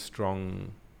very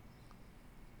strong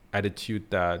attitude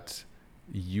that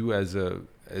you as a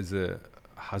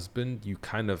husband, you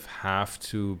kind of have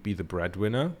to be the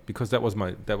breadwinner, because that was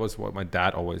what my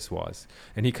dad always was,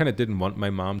 and he kind of didn't want my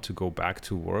mom to go back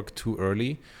to work too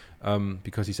early,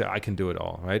 because he said, I can do it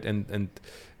all, right? And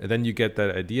then you get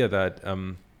that idea that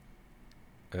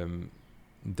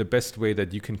the best way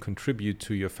that you can contribute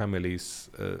to your family's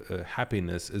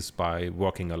happiness is by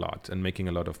working a lot and making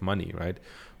a lot of money, right?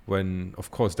 When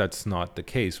of course that's not the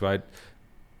case, right?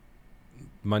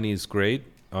 Money is great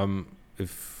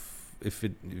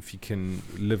if you can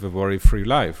live a worry-free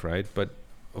life, right? But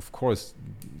of course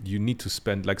you need to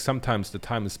spend, like, sometimes the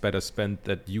time is better spent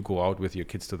that you go out with your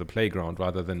kids to the playground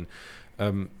rather than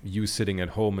you sitting at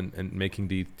home and making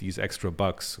these extra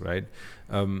bucks, right?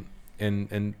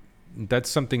 And that's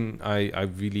something I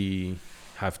really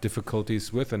have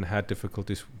difficulties with, and had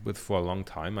difficulties with for a long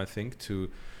time, I think,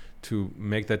 to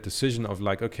make that decision of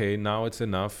like, okay, now it's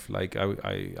enough. Like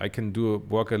I can do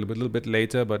work a little bit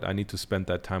later, but I need to spend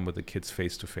that time with the kids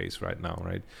face to face right now,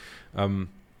 right?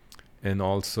 And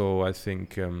also I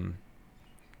think, I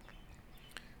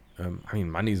mean,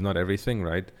 money is not everything,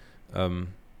 right?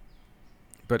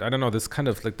 But I don't know, this kind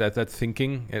of like that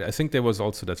thinking. I think there was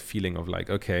also that feeling of like,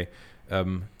 okay,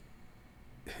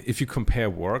 if you compare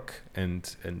work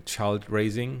and child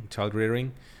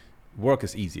rearing, work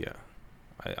is easier.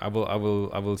 I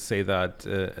will say that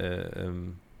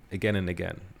again and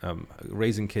again.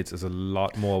 Raising kids is a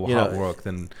lot more hard work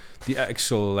than the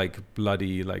actual like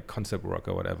bloody like concept work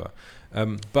or whatever.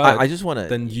 But I just want to.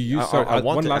 Then you use.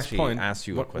 one last point. Ask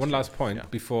you one last point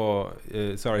before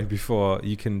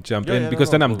you can jump in, because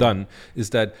then I'm done. Is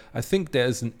that I think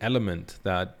there's an element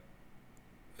that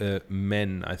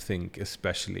men, I think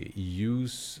especially,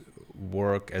 use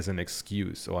work as an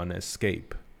excuse or an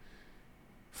escape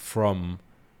from.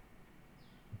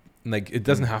 Like, it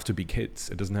doesn't have to be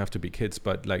kids. It doesn't have to be kids,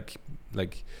 but like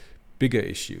bigger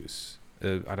issues.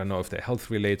 I don't know if they're health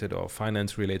related or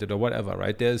finance related or whatever,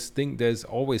 right? There's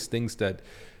always things that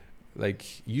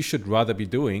like you should rather be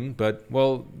doing, but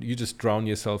well, you just drown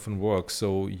yourself in work,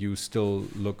 so you still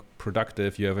look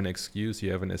productive. You have an excuse,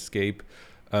 you have an escape,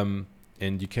 and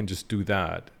you can just do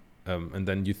that, and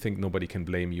then you think nobody can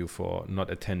blame you for not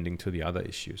attending to the other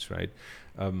issues, right?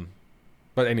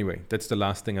 But anyway, that's the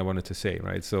last thing I wanted to say,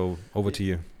 right? So over to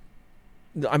you.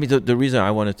 I mean, the reason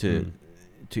I wanted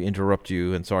to interrupt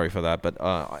you, and sorry for that, but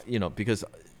because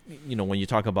when you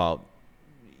talk about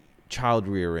child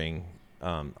rearing,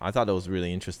 I thought that was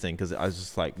really interesting, because I was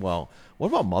just like, well, what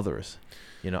about mothers?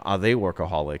 Are they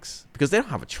workaholics? Because they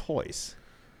don't have a choice,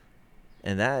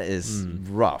 and that is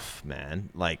rough, man.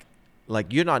 Like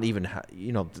you're not even,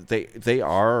 they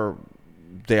are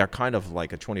kind of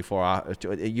like a 24-hour.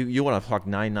 You want to talk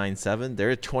 997?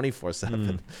 They're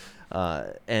 24/7.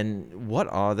 And what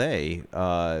are they?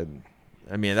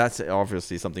 I mean, that's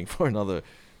obviously something for another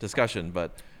discussion.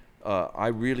 But I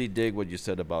really dig what you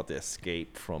said about the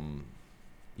escape from,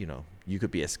 you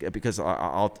could be escape, because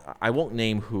I won't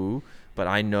name who, but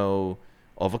I know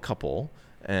of a couple,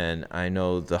 and I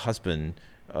know the husband.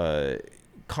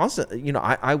 Constantly,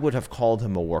 I would have called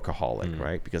him a workaholic,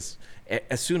 right? Because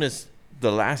as soon as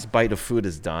the last bite of food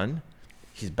is done,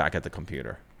 he's back at the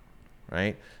computer,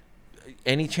 right?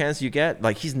 Any chance you get,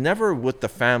 like, he's never with the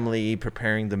family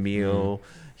preparing the meal.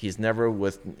 He's never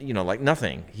with, like,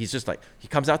 nothing. He's just like, he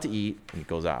comes out to eat and he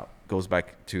goes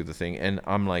back to the thing. And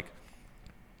I'm like,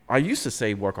 I used to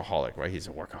say workaholic, right? He's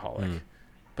a workaholic,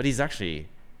 but he's actually,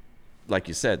 like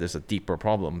you said, there's a deeper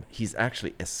problem. He's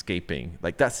actually escaping.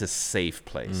 Like, that's his safe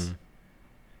place.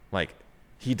 Like,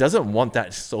 he doesn't want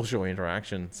that social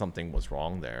interaction. Something was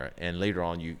wrong there, and later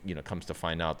on, comes to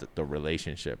find out that the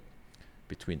relationship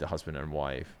between the husband and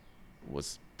wife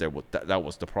was there. That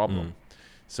was the problem.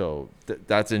 So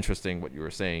that's interesting what you were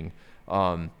saying.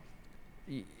 The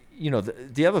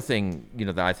other thing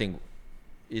that I think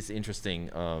is interesting,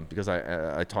 because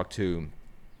I talked to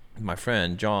my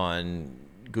friend John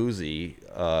Guzzi,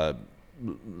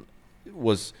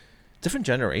 was different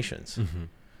generations,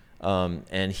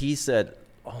 and he said,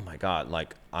 oh my God,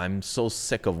 like, I'm so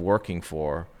sick of working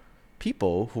for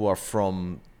people who are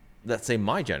from, let's say,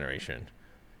 my generation,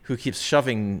 who keeps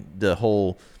shoving the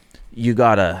whole, you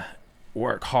gotta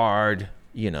work hard,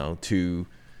 to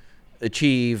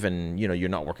achieve, and, you're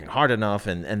not working hard enough.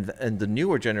 And the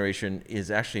newer generation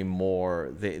is actually more,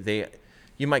 they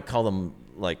you might call them,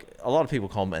 like, a lot of people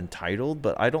call them entitled,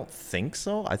 but I don't think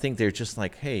so. I think they're just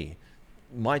like, hey,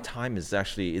 my time is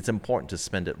actually, it's important to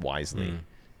spend it wisely,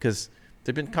 because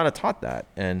they've been kind of taught that.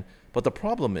 But the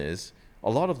problem is, a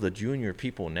lot of the junior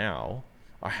people now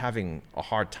are having a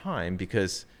hard time,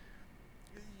 because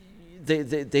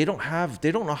they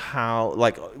don't know how,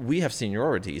 like, we have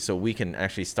seniority, so we can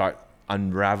actually start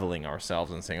unraveling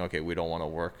ourselves and saying, okay, we don't want to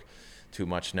work too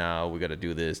much now, we got to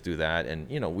do this, do that. And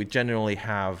we generally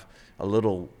have a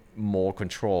little more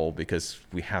control because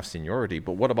we have seniority.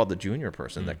 But what about the junior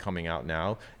person that coming out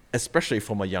now, especially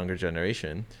from a younger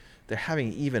generation? They're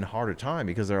having even harder time,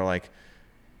 because they're like,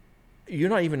 you're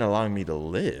not even allowing me to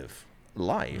live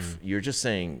life. You're just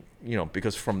saying,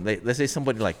 because from, let's say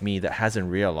somebody like me that hasn't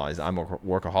realized I'm a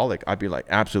workaholic, I'd be like,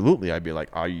 absolutely. I'd be like,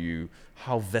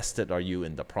 how vested are you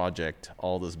in the project?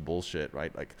 All this bullshit,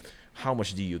 right? Like, how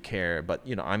much do you care? But,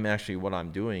 I'm actually, what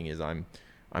I'm doing is I'm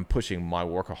pushing my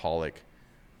workaholic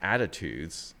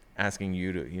attitudes, asking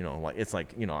you to, like, it's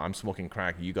like, I'm smoking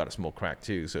crack, you got to smoke crack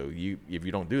too. So if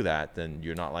you don't do that, then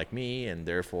you're not like me, and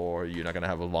therefore you're not going to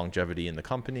have a longevity in the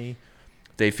company.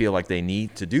 They feel like they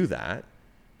need to do that,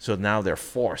 so now they're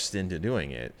forced into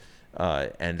doing it,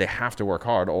 and they have to work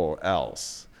hard or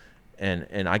else.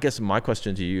 And I guess my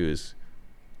question to you is,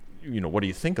 what do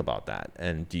you think about that?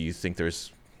 And do you think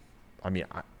there's, I mean,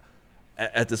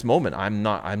 at this moment, I'm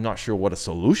not sure what a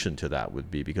solution to that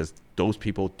would be, because those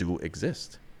people do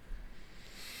exist.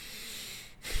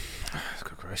 That's a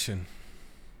good question.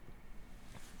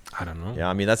 I don't know. Yeah,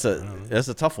 I mean, that's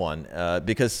a tough one,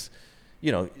 because,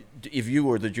 if you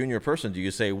were the junior person, do you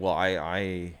say, well,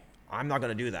 I'm not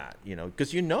going to do that,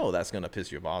 because that's going to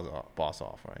piss your boss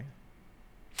off, right?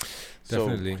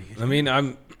 Definitely. I mean,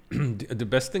 the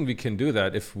best thing we can do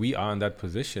that if we are in that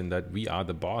position, that we are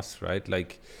the boss, right?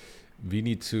 Like, we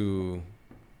need to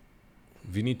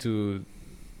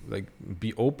like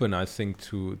be open, I think,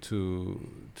 to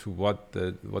what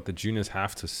the juniors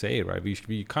have to say, right?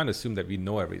 We can't assume that we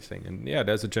know everything, and yeah,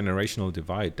 there's a generational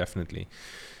divide, definitely.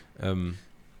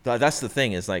 That's the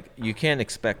thing, is like, you can't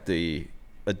expect the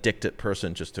addicted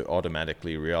person just to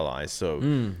automatically realize. So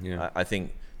I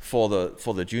think for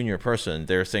the junior person,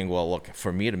 they're saying, well, look,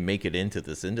 for me to make it into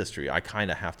this industry, I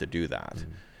kind of have to do that.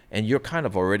 And you're kind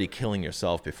of already killing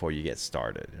yourself before you get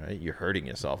started, right? You're hurting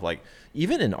yourself. Like,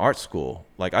 even in art school,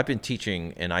 like, I've been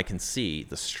teaching and I can see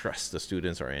the stress the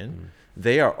students are in.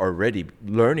 They are already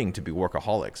learning to be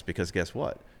workaholics, because guess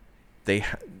what? They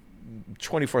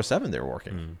 24/7 they're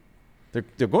working.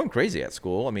 They're going crazy at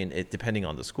school. I mean, depending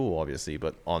on the school, obviously,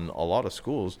 but on a lot of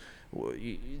schools,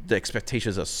 the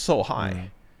expectations are so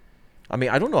high. I mean,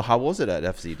 I don't know, how was it at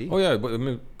FZD? Oh yeah, but I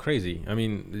mean, crazy. I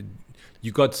mean,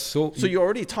 you got so you're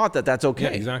already taught that that's okay.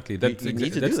 Yeah, exactly. That's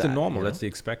the normal. You know? That's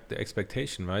the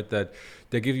expectation, right? That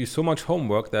they give you so much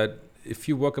homework that if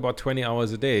you work about 20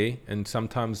 hours a day and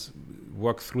sometimes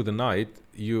work through the night,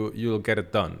 you'll get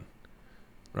it done,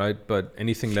 right? But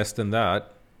anything less than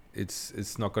that,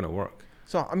 it's not going to work.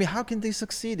 So I mean, how can they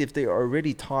succeed if they are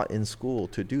already taught in school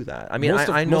to do that? I mean, most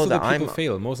know of that the people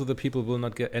fail. Most of the people will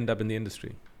not end up in the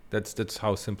industry. That's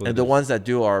how simple. And the ones that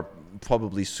do are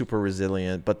probably super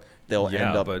resilient, but they'll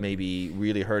end up maybe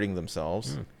really hurting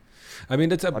themselves. I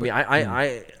mean,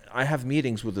 I have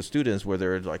meetings with the students where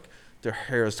they're like, their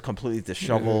hair is completely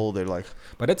disheveled. They're like,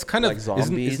 but that's kind like of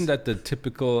zombies. Isn't that the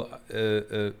typical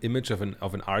image of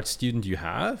an art student you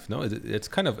have? No, it's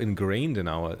kind of ingrained in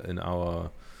our.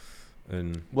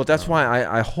 Well, that's why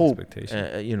I hope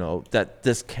that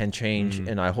this can change,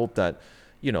 and I hope that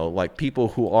like people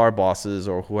who are bosses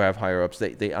or who have higher ups,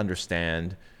 they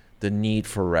understand the need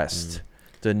for rest,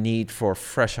 the need for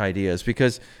fresh ideas,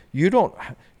 because you don't,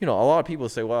 a lot of people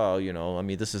say, well, I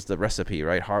mean, this is the recipe,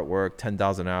 right? Hard work,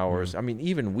 10,000 hours. I mean,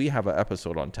 even we have an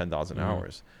episode on 10,000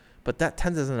 hours, but that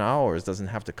 10,000 hours doesn't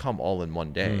have to come all in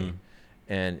one day.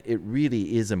 And it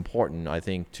really is important, I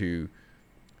think, to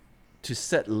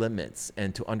set limits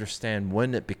and to understand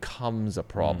when it becomes a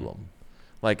problem.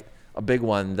 Like, a big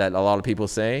one that a lot of people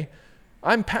say,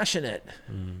 I'm passionate,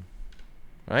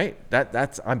 right?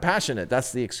 That's I'm passionate.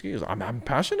 That's the excuse. I'm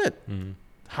passionate.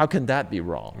 How can that be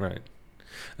wrong? Right.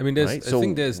 I mean, I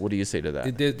think what do you say to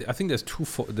that? I think there's two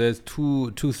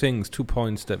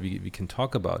points that we can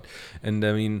talk about, and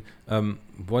I mean,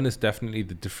 one is definitely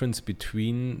the difference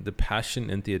between the passion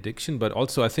and the addiction, but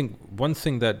also I think one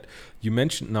thing that you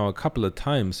mentioned now a couple of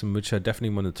times, and which I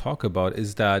definitely want to talk about,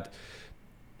 is that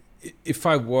if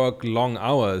I work long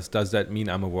hours, does that mean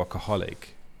I'm a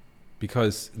workaholic?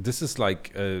 Because this is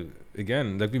like,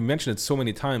 again, like we mentioned it so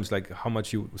many times, like how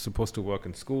much you're supposed to work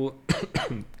in school,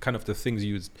 kind of the things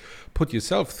you put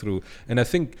yourself through. And I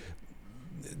think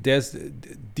there's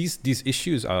these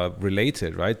issues are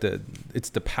related, right? It's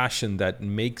the passion that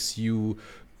makes you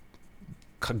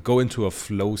go into a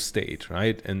flow state,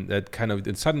 right? And that kind of,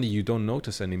 and suddenly you don't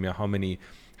notice anymore how many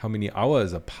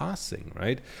hours are passing,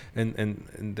 right?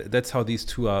 And that's how these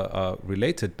two are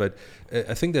related. But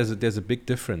I think there's a big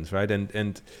difference, right?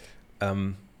 And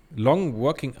long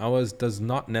working hours does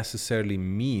not necessarily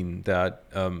mean that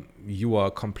you are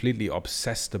completely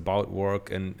obsessed about work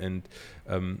and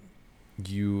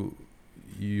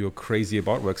you're crazy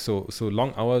about work. So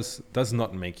long hours does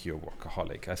not make you a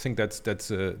workaholic. I think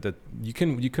that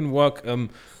you can work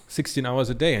 16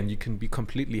 hours a day and you can be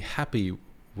completely happy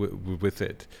with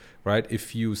it, right?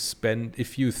 If you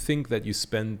think that you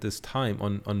spend this time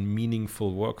on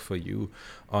meaningful work for you,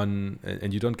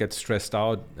 and you don't get stressed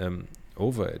out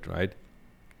over it, right?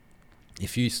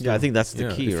 If you still, I think that's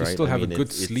the key, right? If you still have a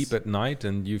good sleep at night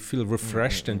and you feel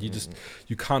refreshed and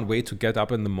you can't wait to get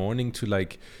up in the morning to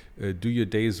like do your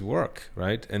day's work,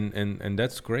 right? And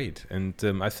that's great. And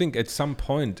I think at some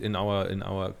point in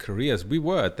our careers we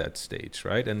were at that stage,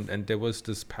 right? And there was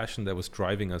this passion that was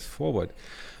driving us forward.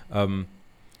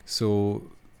 So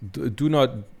do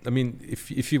not, I mean,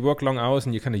 if you work long hours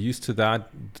and you're kind of used to that,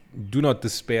 do not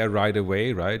despair right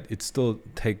away, right? It still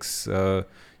takes,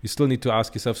 you still need to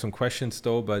ask yourself some questions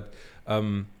though, but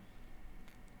I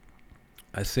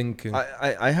think...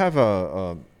 I have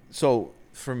so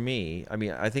for me, I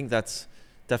mean, I think that's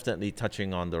definitely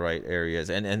touching on the right areas,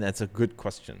 and that's a good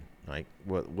question, right?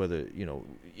 Whether,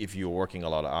 if you're working a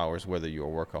lot of hours, whether you're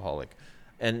a workaholic.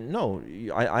 And no,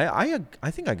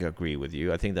 I think I agree with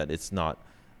you. I think that it's not,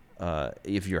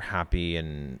 if you're happy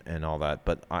and all that,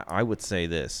 but I would say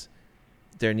this,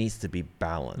 there needs to be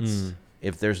balance.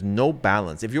 if there's no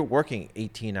balance, if you're working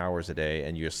 18 hours a day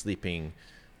and you're sleeping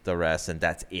the rest and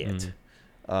that's it,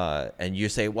 and you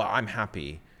say, well, I'm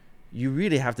happy, you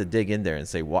really have to dig in there and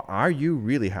say, well, are you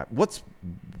really happy?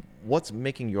 What's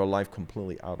making your life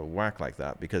completely out of whack like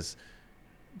that? Because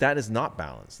that is not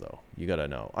balanced, though. You got to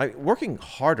know. Working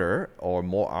harder or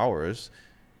more hours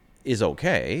is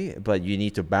okay, but you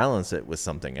need to balance it with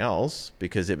something else,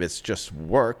 because if it's just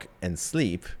work and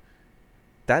sleep,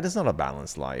 that is not a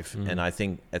balanced life. And I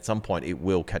think at some point it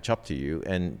will catch up to you,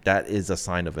 and that is a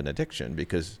sign of an addiction,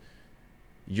 because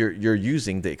you're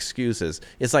using the excuses.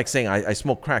 It's like saying I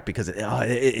smoke crack because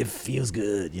it feels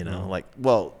good, you know. Like,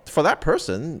 well, for that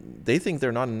person, they think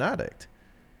they're not an addict.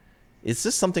 It's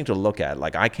just something to look at.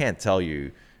 Like, I can't tell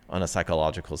you on a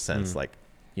psychological sense, like,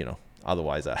 you know,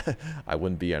 otherwise I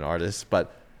wouldn't be an artist.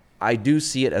 But I do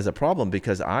see it as a problem,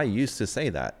 because I used to say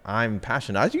that I'm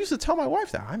passionate. I used to tell my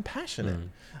wife that I'm passionate.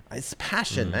 It's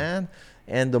passion, man.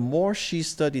 And the more she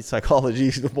studied psychology,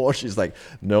 the more she's like,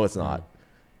 no, it's not.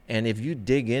 And if you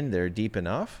dig in there deep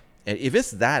enough, and if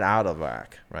it's that out of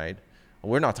whack, right?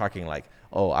 We're not talking like,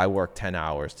 oh, I worked 10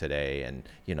 hours today and,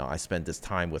 you know, I spent this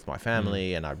time with my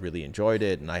family and I really enjoyed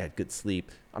it and I had good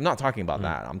sleep. I'm not talking about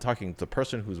that. I'm talking the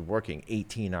person who's working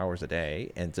 18 hours a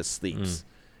day and just sleeps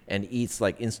and eats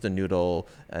like instant noodle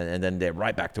and then they're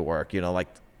right back to work, you know, like,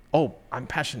 oh, I'm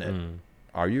passionate.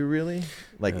 Are you really?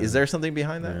 Like, is there something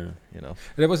behind that? You know,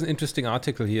 there was an interesting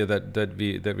article here that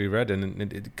we read, and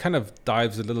it kind of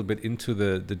dives a little bit into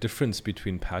the difference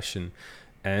between passion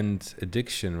and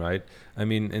addiction, right? I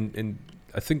mean, and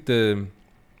I think they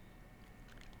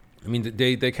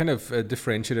kind of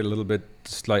differentiate it a little bit.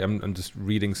 Just like I'm just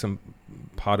reading some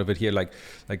part of it here. Like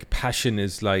passion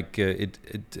is like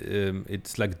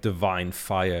it's like divine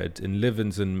fire. It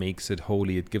enlivens and makes it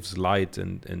holy. It gives light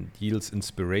and yields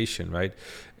inspiration. Right?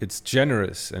 It's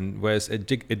generous, and whereas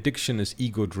addiction is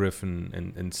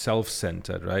ego-driven and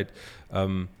self-centered. Right?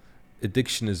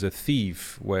 Addiction is a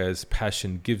thief, whereas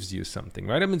passion gives you something.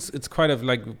 Right? I mean, it's quite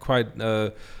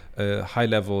high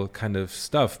level kind of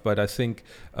stuff, but I think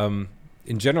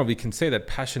in general we can say that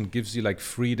passion gives you like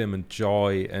freedom and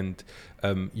joy, and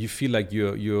you feel like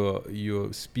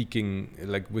you're speaking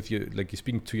like you're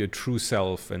speaking to your true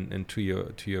self and to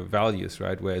your values,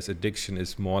 right? Whereas addiction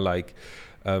is more like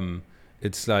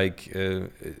it's like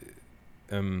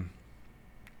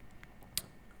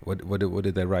what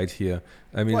did I write here?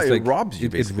 I mean, well, it's like it robs you.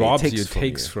 It robs you. It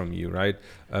takes from you, right?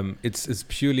 It's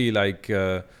purely like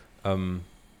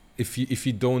if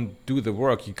you don't do the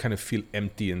work, you kind of feel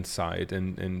empty inside,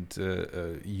 and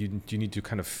you need to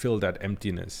kind of fill that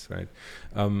emptiness, right?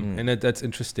 And that's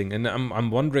interesting. And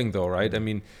I'm wondering though, right? I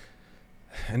mean,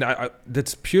 and I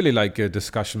that's purely like a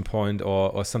discussion point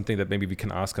or something that maybe we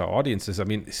can ask our audiences. I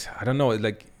mean, I don't know,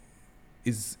 like.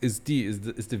 Is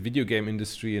the video game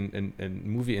industry and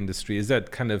movie industry, is that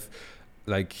kind of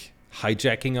like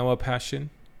hijacking our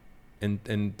passion and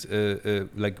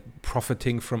like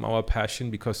profiting from our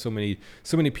passion, because so many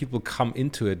people come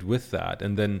into it with that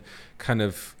and then kind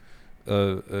of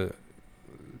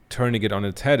turning it on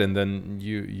its head, and then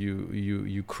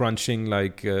you crunching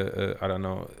like I don't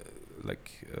know,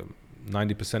 like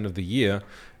 90% of the year,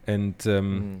 and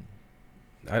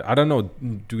I don't know.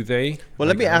 Do they? Well,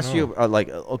 let me ask you.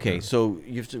 Okay, so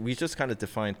we just kind of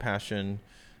defined passion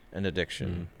and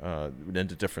addiction, and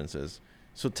the differences.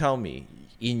 So tell me,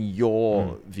 in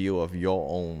your view of your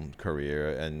own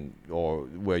career or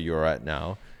where you're at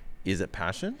now, is it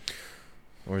passion,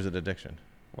 or is it addiction?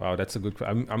 Wow, that's a good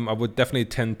question. I would definitely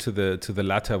tend to the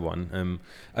latter one.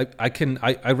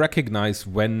 I recognize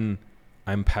when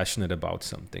I'm passionate about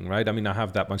something, right? I mean, I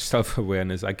have that much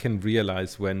self-awareness. I can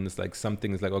realize when it's like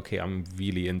something is like, okay, I'm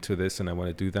really into this and I want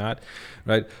to do that,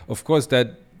 right? Of course,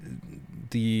 it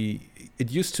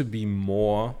used to be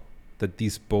more that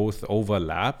these both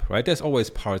overlap, right? There's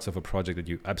always parts of a project that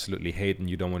you absolutely hate and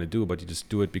you don't want to do, but you just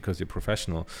do it because you're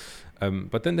professional.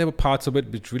 But then there were parts of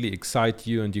it which really excite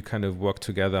you and you kind of work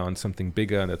together on something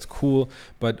bigger, and that's cool.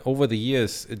 But over the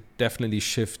years, it definitely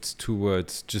shifts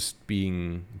towards just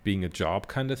being a job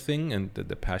kind of thing, and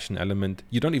the passion element,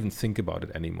 you don't even think about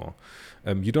it anymore.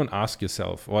 You don't ask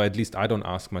yourself, or at least I don't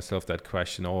ask myself that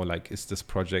question, like, is this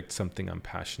project something I'm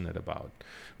passionate about,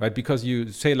 right? Because you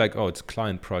say like, oh, it's a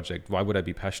client project, why would I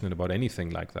be passionate about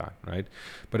anything like that, right?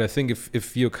 But I think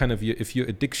if your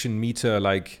addiction meter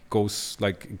like goes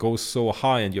so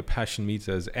high and your passion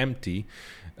meter is empty,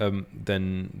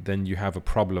 then you have a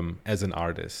problem as an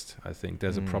artist. I think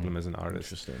there's a problem as an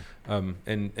artist. Interesting.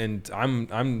 And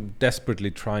I'm desperately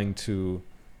trying to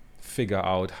figure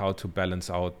out how to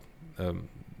balance out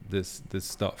this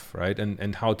stuff, right?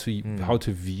 And how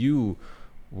to view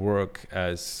work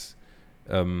as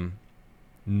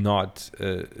not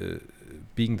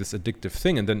being this addictive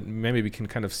thing. And then maybe we can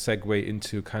kind of segue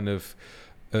into kind of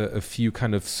a few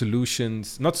kind of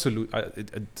solutions.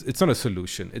 It's not a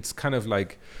solution. It's kind of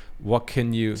like, what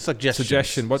can you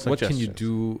suggestion? What can you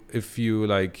do if you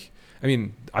like? I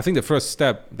mean, I think the first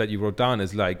step that you wrote down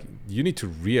is like, you need to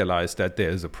realize that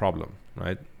there is a problem,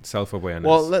 right? Self-awareness.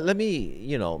 Well, let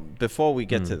me, before we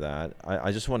get to that,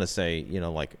 I just want to say,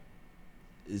 like,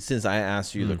 since I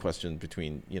asked you the question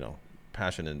between,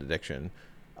 passion and addiction,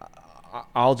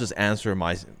 I'll just answer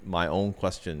my own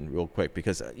question real quick,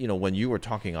 because, when you were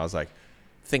talking, I was like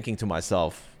thinking to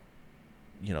myself,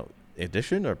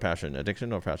 addiction or passion.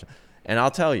 And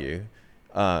I'll tell you,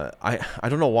 I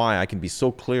don't know why I can be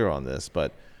so clear on this,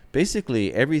 but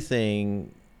basically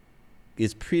everything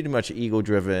is pretty much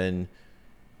ego-driven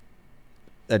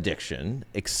addiction,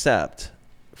 except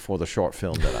for the short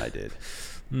film that I did.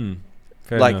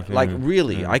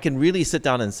 Really, I can really sit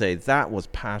down and say that was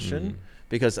passion,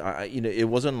 because it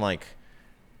wasn't like,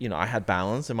 I had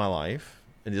balance in my life,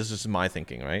 and this is my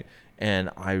thinking, right? And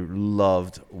I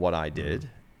loved what I did,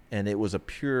 and it was a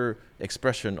pure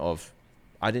expression of,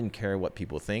 I didn't care what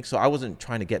people think, so I wasn't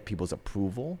trying to get people's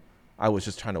approval. I was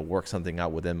just trying to work something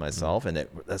out within myself, and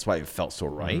that's why it felt so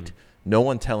right. No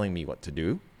one telling me what to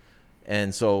do.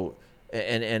 And so,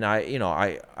 and I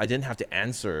didn't have to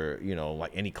answer,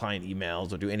 like any client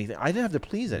emails or do anything. I didn't have to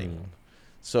please anyone.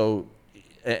 So,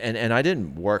 and I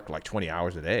didn't work like 20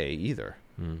 hours a day either.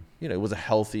 It was a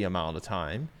healthy amount of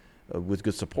time with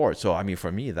good support. So, I mean,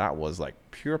 for me, that was like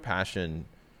pure passion.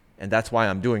 And that's why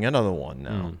I'm doing another one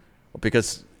now,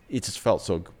 because it just felt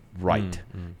so right,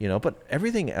 but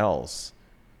everything else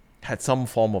had some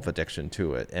form of addiction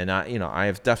to it. And I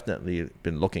have definitely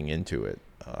been looking into it.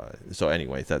 So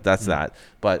anyway, that's that.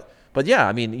 But yeah,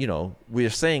 I mean, we're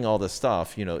saying all this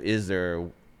stuff, is there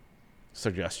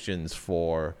suggestions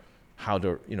for how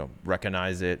to,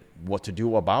 recognize it, what to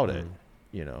do about it,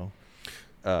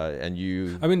 and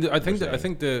you. I mean, I think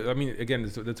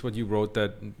again, that's what you wrote.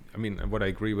 That, I mean, what I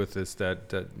agree with is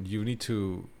that you need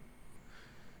to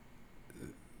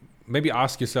maybe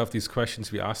ask yourself these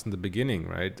questions we asked in the beginning,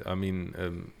 right? I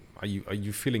mean, are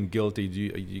you feeling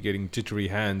guilty? Are you getting jittery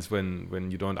hands when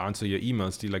you don't answer your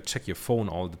emails? Do you like check your phone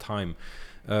all the time?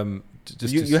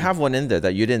 You have one in there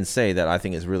that you didn't say that I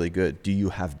think is really good. Do you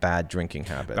have bad drinking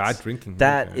habits? Bad drinking.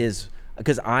 That is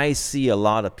because I see a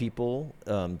lot of people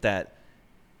that,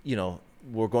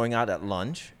 were going out at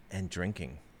lunch and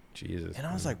drinking. Jesus. And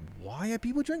I was like, why are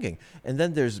people drinking? And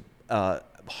then there's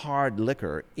hard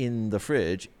liquor in the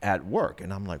fridge at work,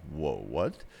 and I'm like, whoa,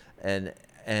 what? And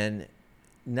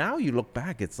now you look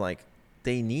back, it's like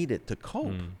they need it to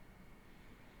cope.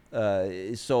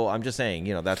 So I'm just saying,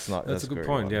 that's a good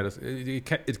point. Yeah,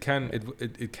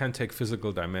 it can take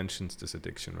physical dimensions, this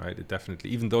addiction, right? It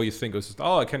definitely, even though you think it's just,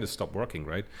 I can just stop working,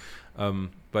 right?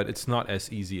 But it's not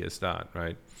as easy as that,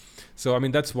 right? So I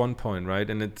mean, that's one point, right?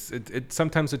 And it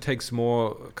sometimes it takes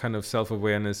more kind of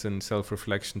self-awareness and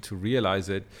self-reflection to realize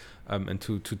it, and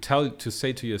to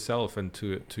say to yourself and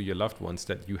to your loved ones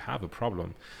that you have a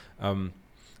problem.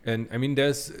 And I mean,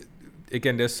 there's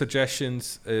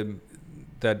suggestions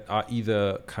that are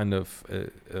either kind of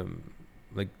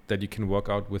like that you can work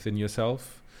out within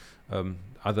yourself.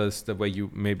 Others the way you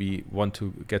maybe want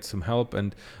to get some help.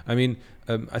 And I mean,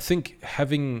 I think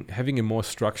having a more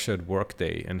structured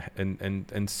workday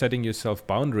and setting yourself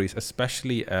boundaries,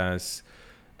 especially as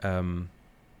a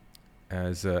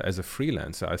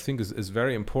freelancer, I think is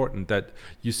very important, that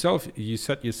you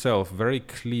set yourself very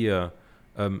clear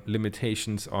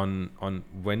limitations on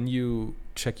when you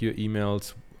check your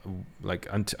emails, like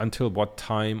until what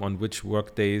time, on which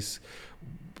work days,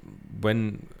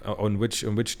 when on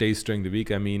which days during the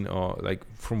week, I mean, or like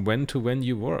from when to when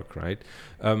you work, right?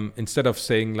 Instead of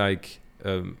saying like,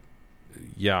 I'm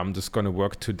just going to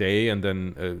work today and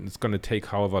then it's going to take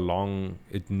however long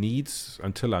it needs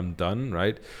until I'm done,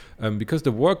 right? Because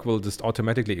the work will just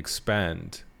automatically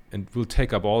expand and will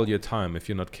take up all your time if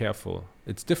you're not careful.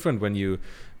 It's different when you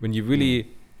really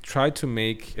try to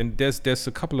make, and there's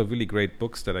a couple of really great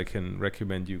books that I can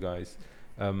recommend you guys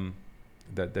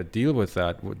that deal with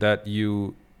that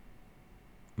you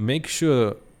make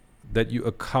sure that you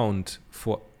account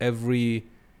for every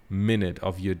minute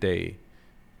of your day,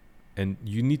 and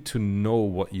you need to know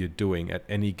what you're doing at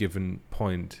any given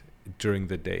point during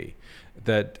the day.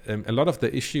 That a lot of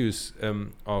the issues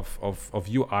of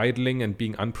you idling and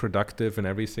being unproductive and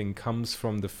everything comes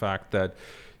from the fact that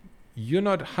you're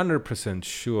not 100%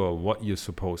 sure what you're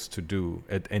supposed to do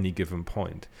at any given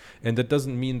point. And that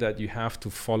doesn't mean that you have to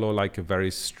follow like a very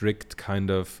strict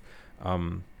kind of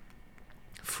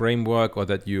framework, or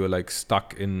that you're like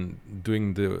stuck in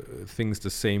doing the things the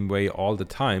same way all the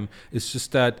time. It's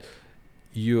just that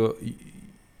you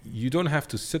don't have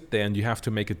to sit there and you have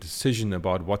to make a decision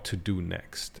about what to do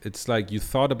next. It's like you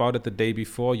thought about it the day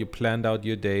before, you planned out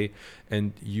your day,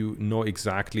 and you know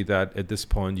exactly that at this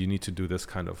point you need to do this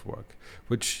kind of work,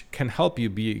 which can help you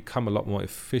become a lot more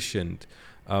efficient,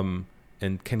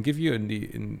 and can give you in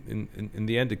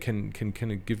the end, it can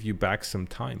kind of give you back some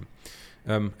time.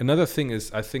 Another thing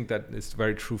is, I think that is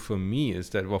very true for me, is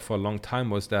that, well, for a long time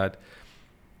was that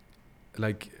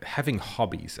like having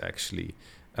hobbies actually.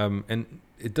 And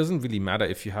it doesn't really matter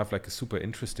if you have like a super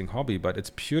interesting hobby, but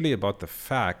it's purely about the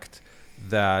fact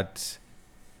that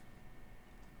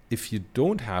if you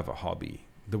don't have a hobby,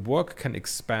 the work can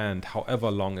expand however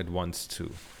long it wants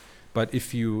to. But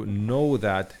if you know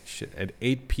that at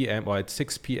 8 p.m. or at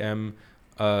 6 p.m.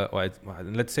 Or at,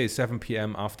 let's say 7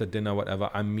 p.m. after dinner, whatever,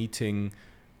 I'm meeting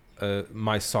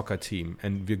my soccer team,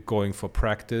 and we're going for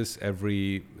practice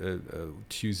every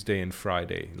Tuesday and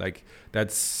Friday. Like,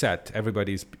 that's set.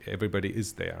 Everybody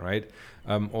is there, right?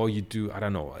 Or you do, I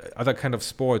don't know, other kind of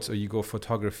sports, or you go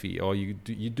photography, or you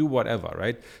do whatever,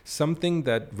 right? Something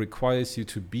that requires you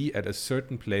to be at a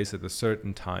certain place at a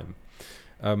certain time,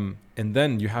 and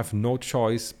then you have no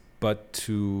choice but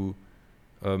to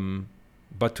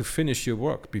finish your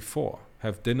work before,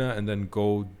 have dinner, and then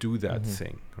go do that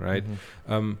thing, right?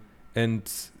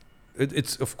 And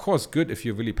it's of course good if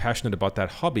you're really passionate about that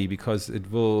hobby, because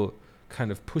it will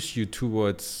kind of push you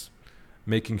towards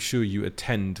making sure you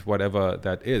attend whatever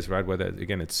that is, right? Whether,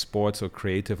 again, it's sports or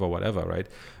creative or whatever, right?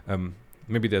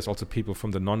 Maybe there's also people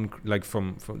from the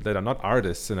from that are not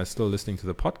artists and are still listening to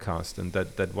the podcast, and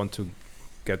that want to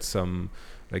get some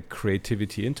like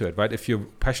creativity into it, right? If you're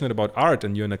passionate about art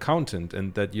and you're an accountant,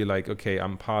 and that you're like, okay,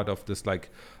 I'm part of this like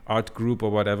art group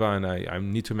or whatever, and I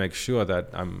need to make sure that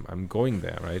I'm going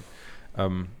there, right?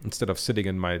 Instead of sitting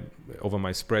over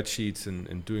my spreadsheets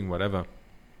and doing whatever.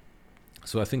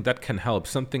 So I think that can help.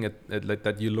 Something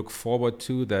that you look forward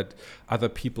to, that other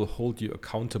people hold you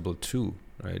accountable to,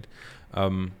 right?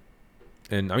 And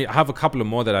I mean, I have a couple of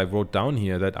more that I wrote down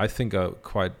here that I think are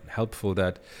quite helpful.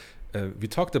 That we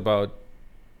talked about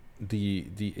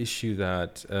the issue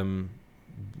that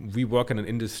we work in an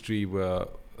industry where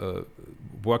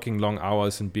working long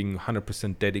hours and being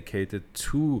 100% dedicated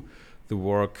to the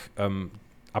work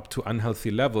up to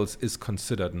unhealthy levels is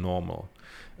considered normal.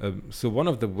 So one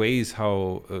of the ways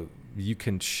how you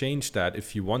can change that,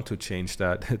 if you want to change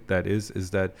that, that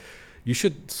is that you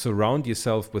should surround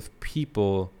yourself with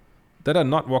people that are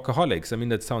not workaholics. I mean,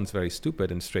 that sounds very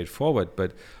stupid and straightforward,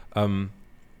 but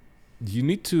you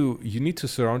need to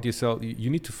surround yourself. You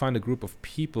need to find a group of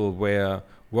people where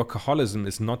workaholism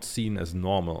is not seen as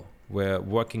normal, where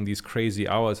working these crazy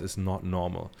hours is not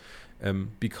normal,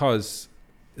 because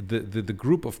the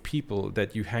group of people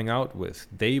that you hang out with,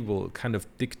 they will kind of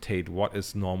dictate what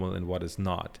is normal and what is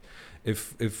not.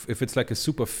 If it's like a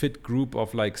super fit group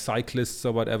of like cyclists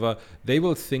or whatever, they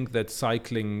will think that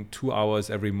cycling 2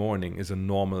 hours every morning is a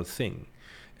normal thing.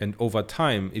 And over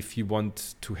time, if you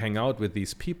want to hang out with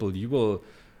these people, you will,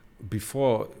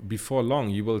 before long,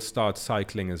 you will start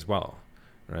cycling as well,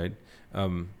 right?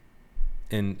 And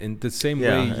in the same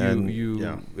way,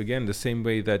 again, the same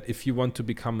way that if you want to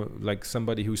become like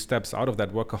somebody who steps out of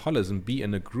that workaholism, be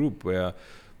in a group where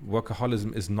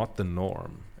workaholism is not the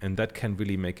norm, and that can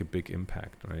really make a big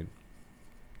impact, right?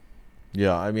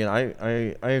 Yeah, I mean,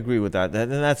 I agree with that.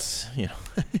 And that's,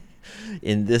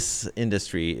 in this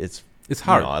industry, it's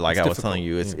hard. Like I was telling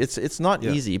you, it's not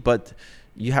easy, but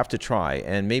you have to try.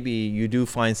 And maybe you do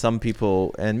find some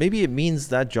people, and maybe it means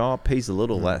that job pays a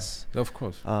little less. Of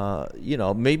course.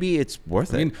 Maybe it's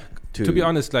worth it. To be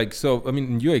honest, like, so, I mean,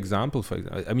 in your example, for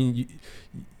example, I mean,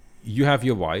 you have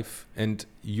your wife, and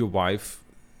your wife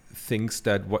thinks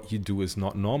that what you do is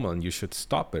not normal and you should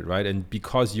stop it, right? And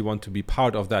because you want to be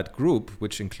part of that group,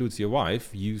 which includes your wife,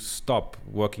 you stop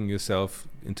working yourself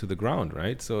into the ground,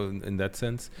 right? So in that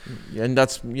sense, and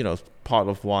that's part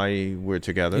of why we're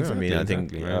together. Exactly, I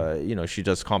think right. She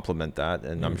does complement that,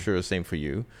 and I'm sure the same for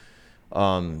you.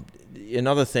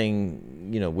 Another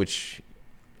thing, which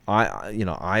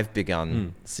I've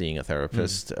begun seeing a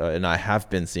therapist, and I have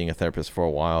been seeing a therapist for a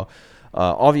while.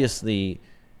 Obviously,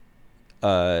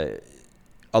 a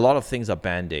lot of things are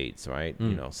band-aids, right?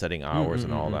 Setting hours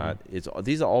and all that.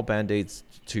 These are all band-aids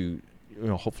to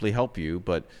hopefully help you,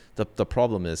 but the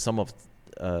problem is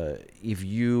if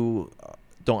you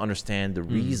don't understand the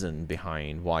reason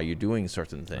behind why you're doing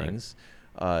certain things,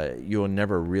 you'll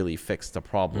never really fix the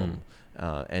problem,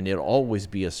 and it'll always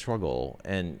be a struggle.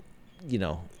 And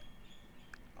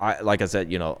like I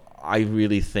said, I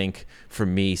really think for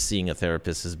me, seeing a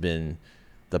therapist has been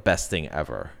the best thing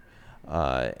ever.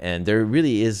 And there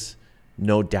really is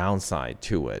no downside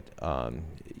to it.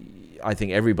 I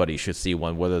think everybody should see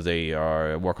one, whether they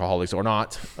are workaholics or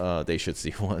not. They should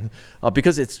see one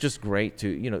because it's just great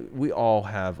to, we all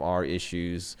have our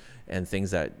issues and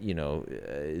things that,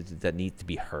 that need to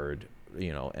be heard,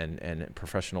 and a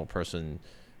professional person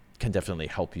can definitely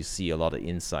help you see a lot of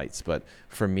insights. But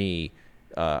for me,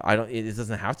 it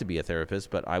doesn't have to be a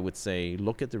therapist, but I would say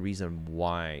look at the reason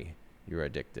why you're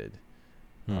addicted.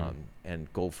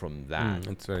 And go from that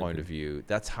point of view.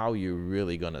 That's how you're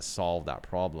really going to solve that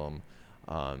problem.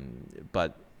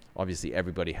 But obviously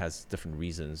everybody has different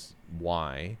reasons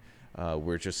why.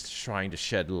 We're just trying to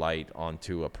shed light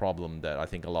onto a problem that I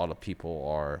think a lot of people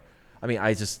are. I mean,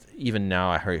 even now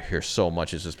I hear so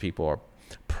much. It's just people are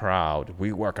proud.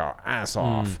 We work our ass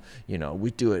off.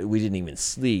 We do it. We didn't even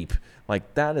sleep.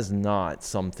 Like, that is not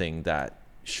something that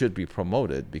should be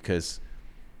promoted, because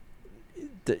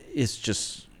it's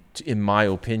just, in my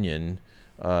opinion,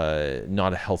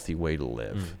 not a healthy way to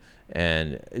live.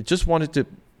 And I just wanted to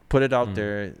put it out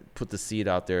there, put the seed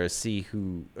out there, see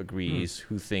who agrees,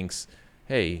 who thinks,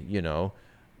 hey,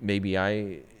 maybe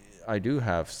I do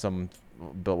have some,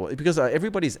 because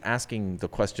everybody's asking the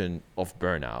question of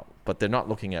burnout, but they're not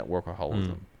looking at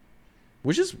workaholism,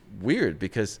 which is weird,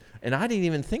 and I didn't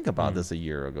even think about this a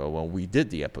year ago when we did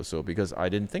the episode, because I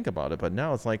didn't think about it. But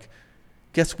now it's like,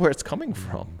 guess where it's coming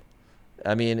from?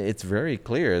 I mean, it's very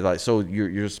clear. Like, so you're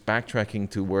just backtracking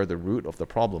to where the root of the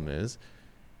problem is,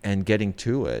 and getting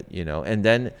to it, and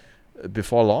then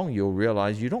before long you'll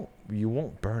realize you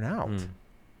won't burn out.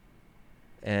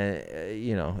 And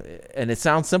and it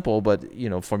sounds simple, but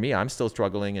for me, I'm still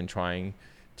struggling and trying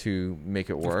to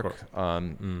make it work.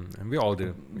 And we all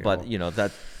do.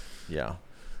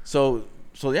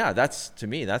 So yeah, to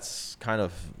me, that's kind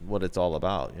of what it's all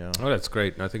about. Oh, that's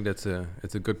great. I think it's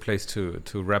a good place to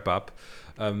wrap up.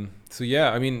 So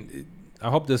yeah, I mean, I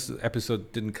hope this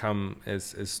episode didn't come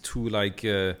as too like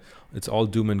it's all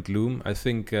doom and gloom. I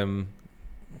think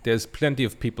there's plenty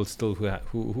of people still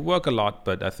who work a lot,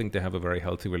 but I think they have a very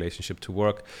healthy relationship to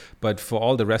work. But for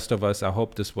all the rest of us, I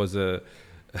hope this was the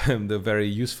very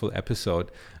useful episode.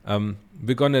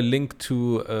 We're going to link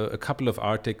to a couple of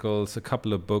articles, a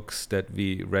couple of books that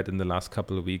we read in the last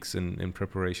couple of weeks in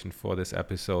preparation for this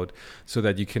episode, so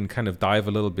that you can kind of dive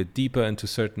a little bit deeper into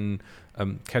certain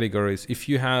categories. If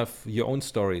you have your own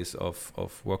stories of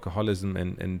workaholism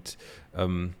and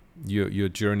your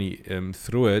journey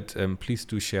through it, please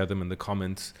do share them in the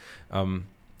comments.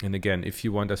 And again, if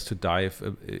you want us to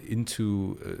dive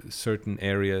into certain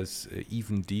areas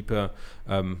even deeper,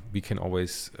 we can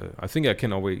always, I think I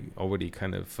can already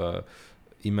kind of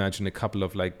imagine a couple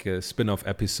of like spin-off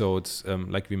episodes,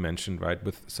 like we mentioned, right,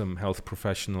 with some health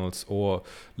professionals, or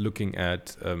looking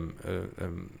at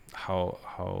how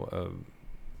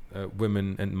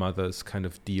women and mothers kind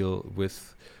of deal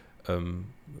with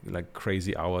like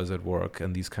crazy hours at work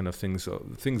and these kind of things,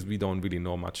 things we don't really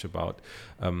know much about.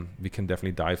 We can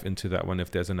definitely dive into that one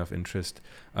if there's enough interest.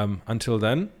 Until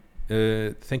then,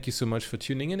 thank you so much for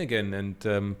tuning in again,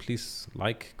 and please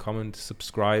like, comment,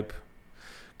 subscribe,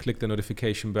 click the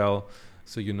notification bell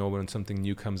so you know when something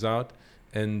new comes out.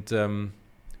 And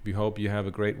we hope you have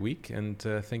a great week, and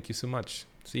thank you so much.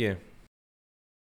 See ya.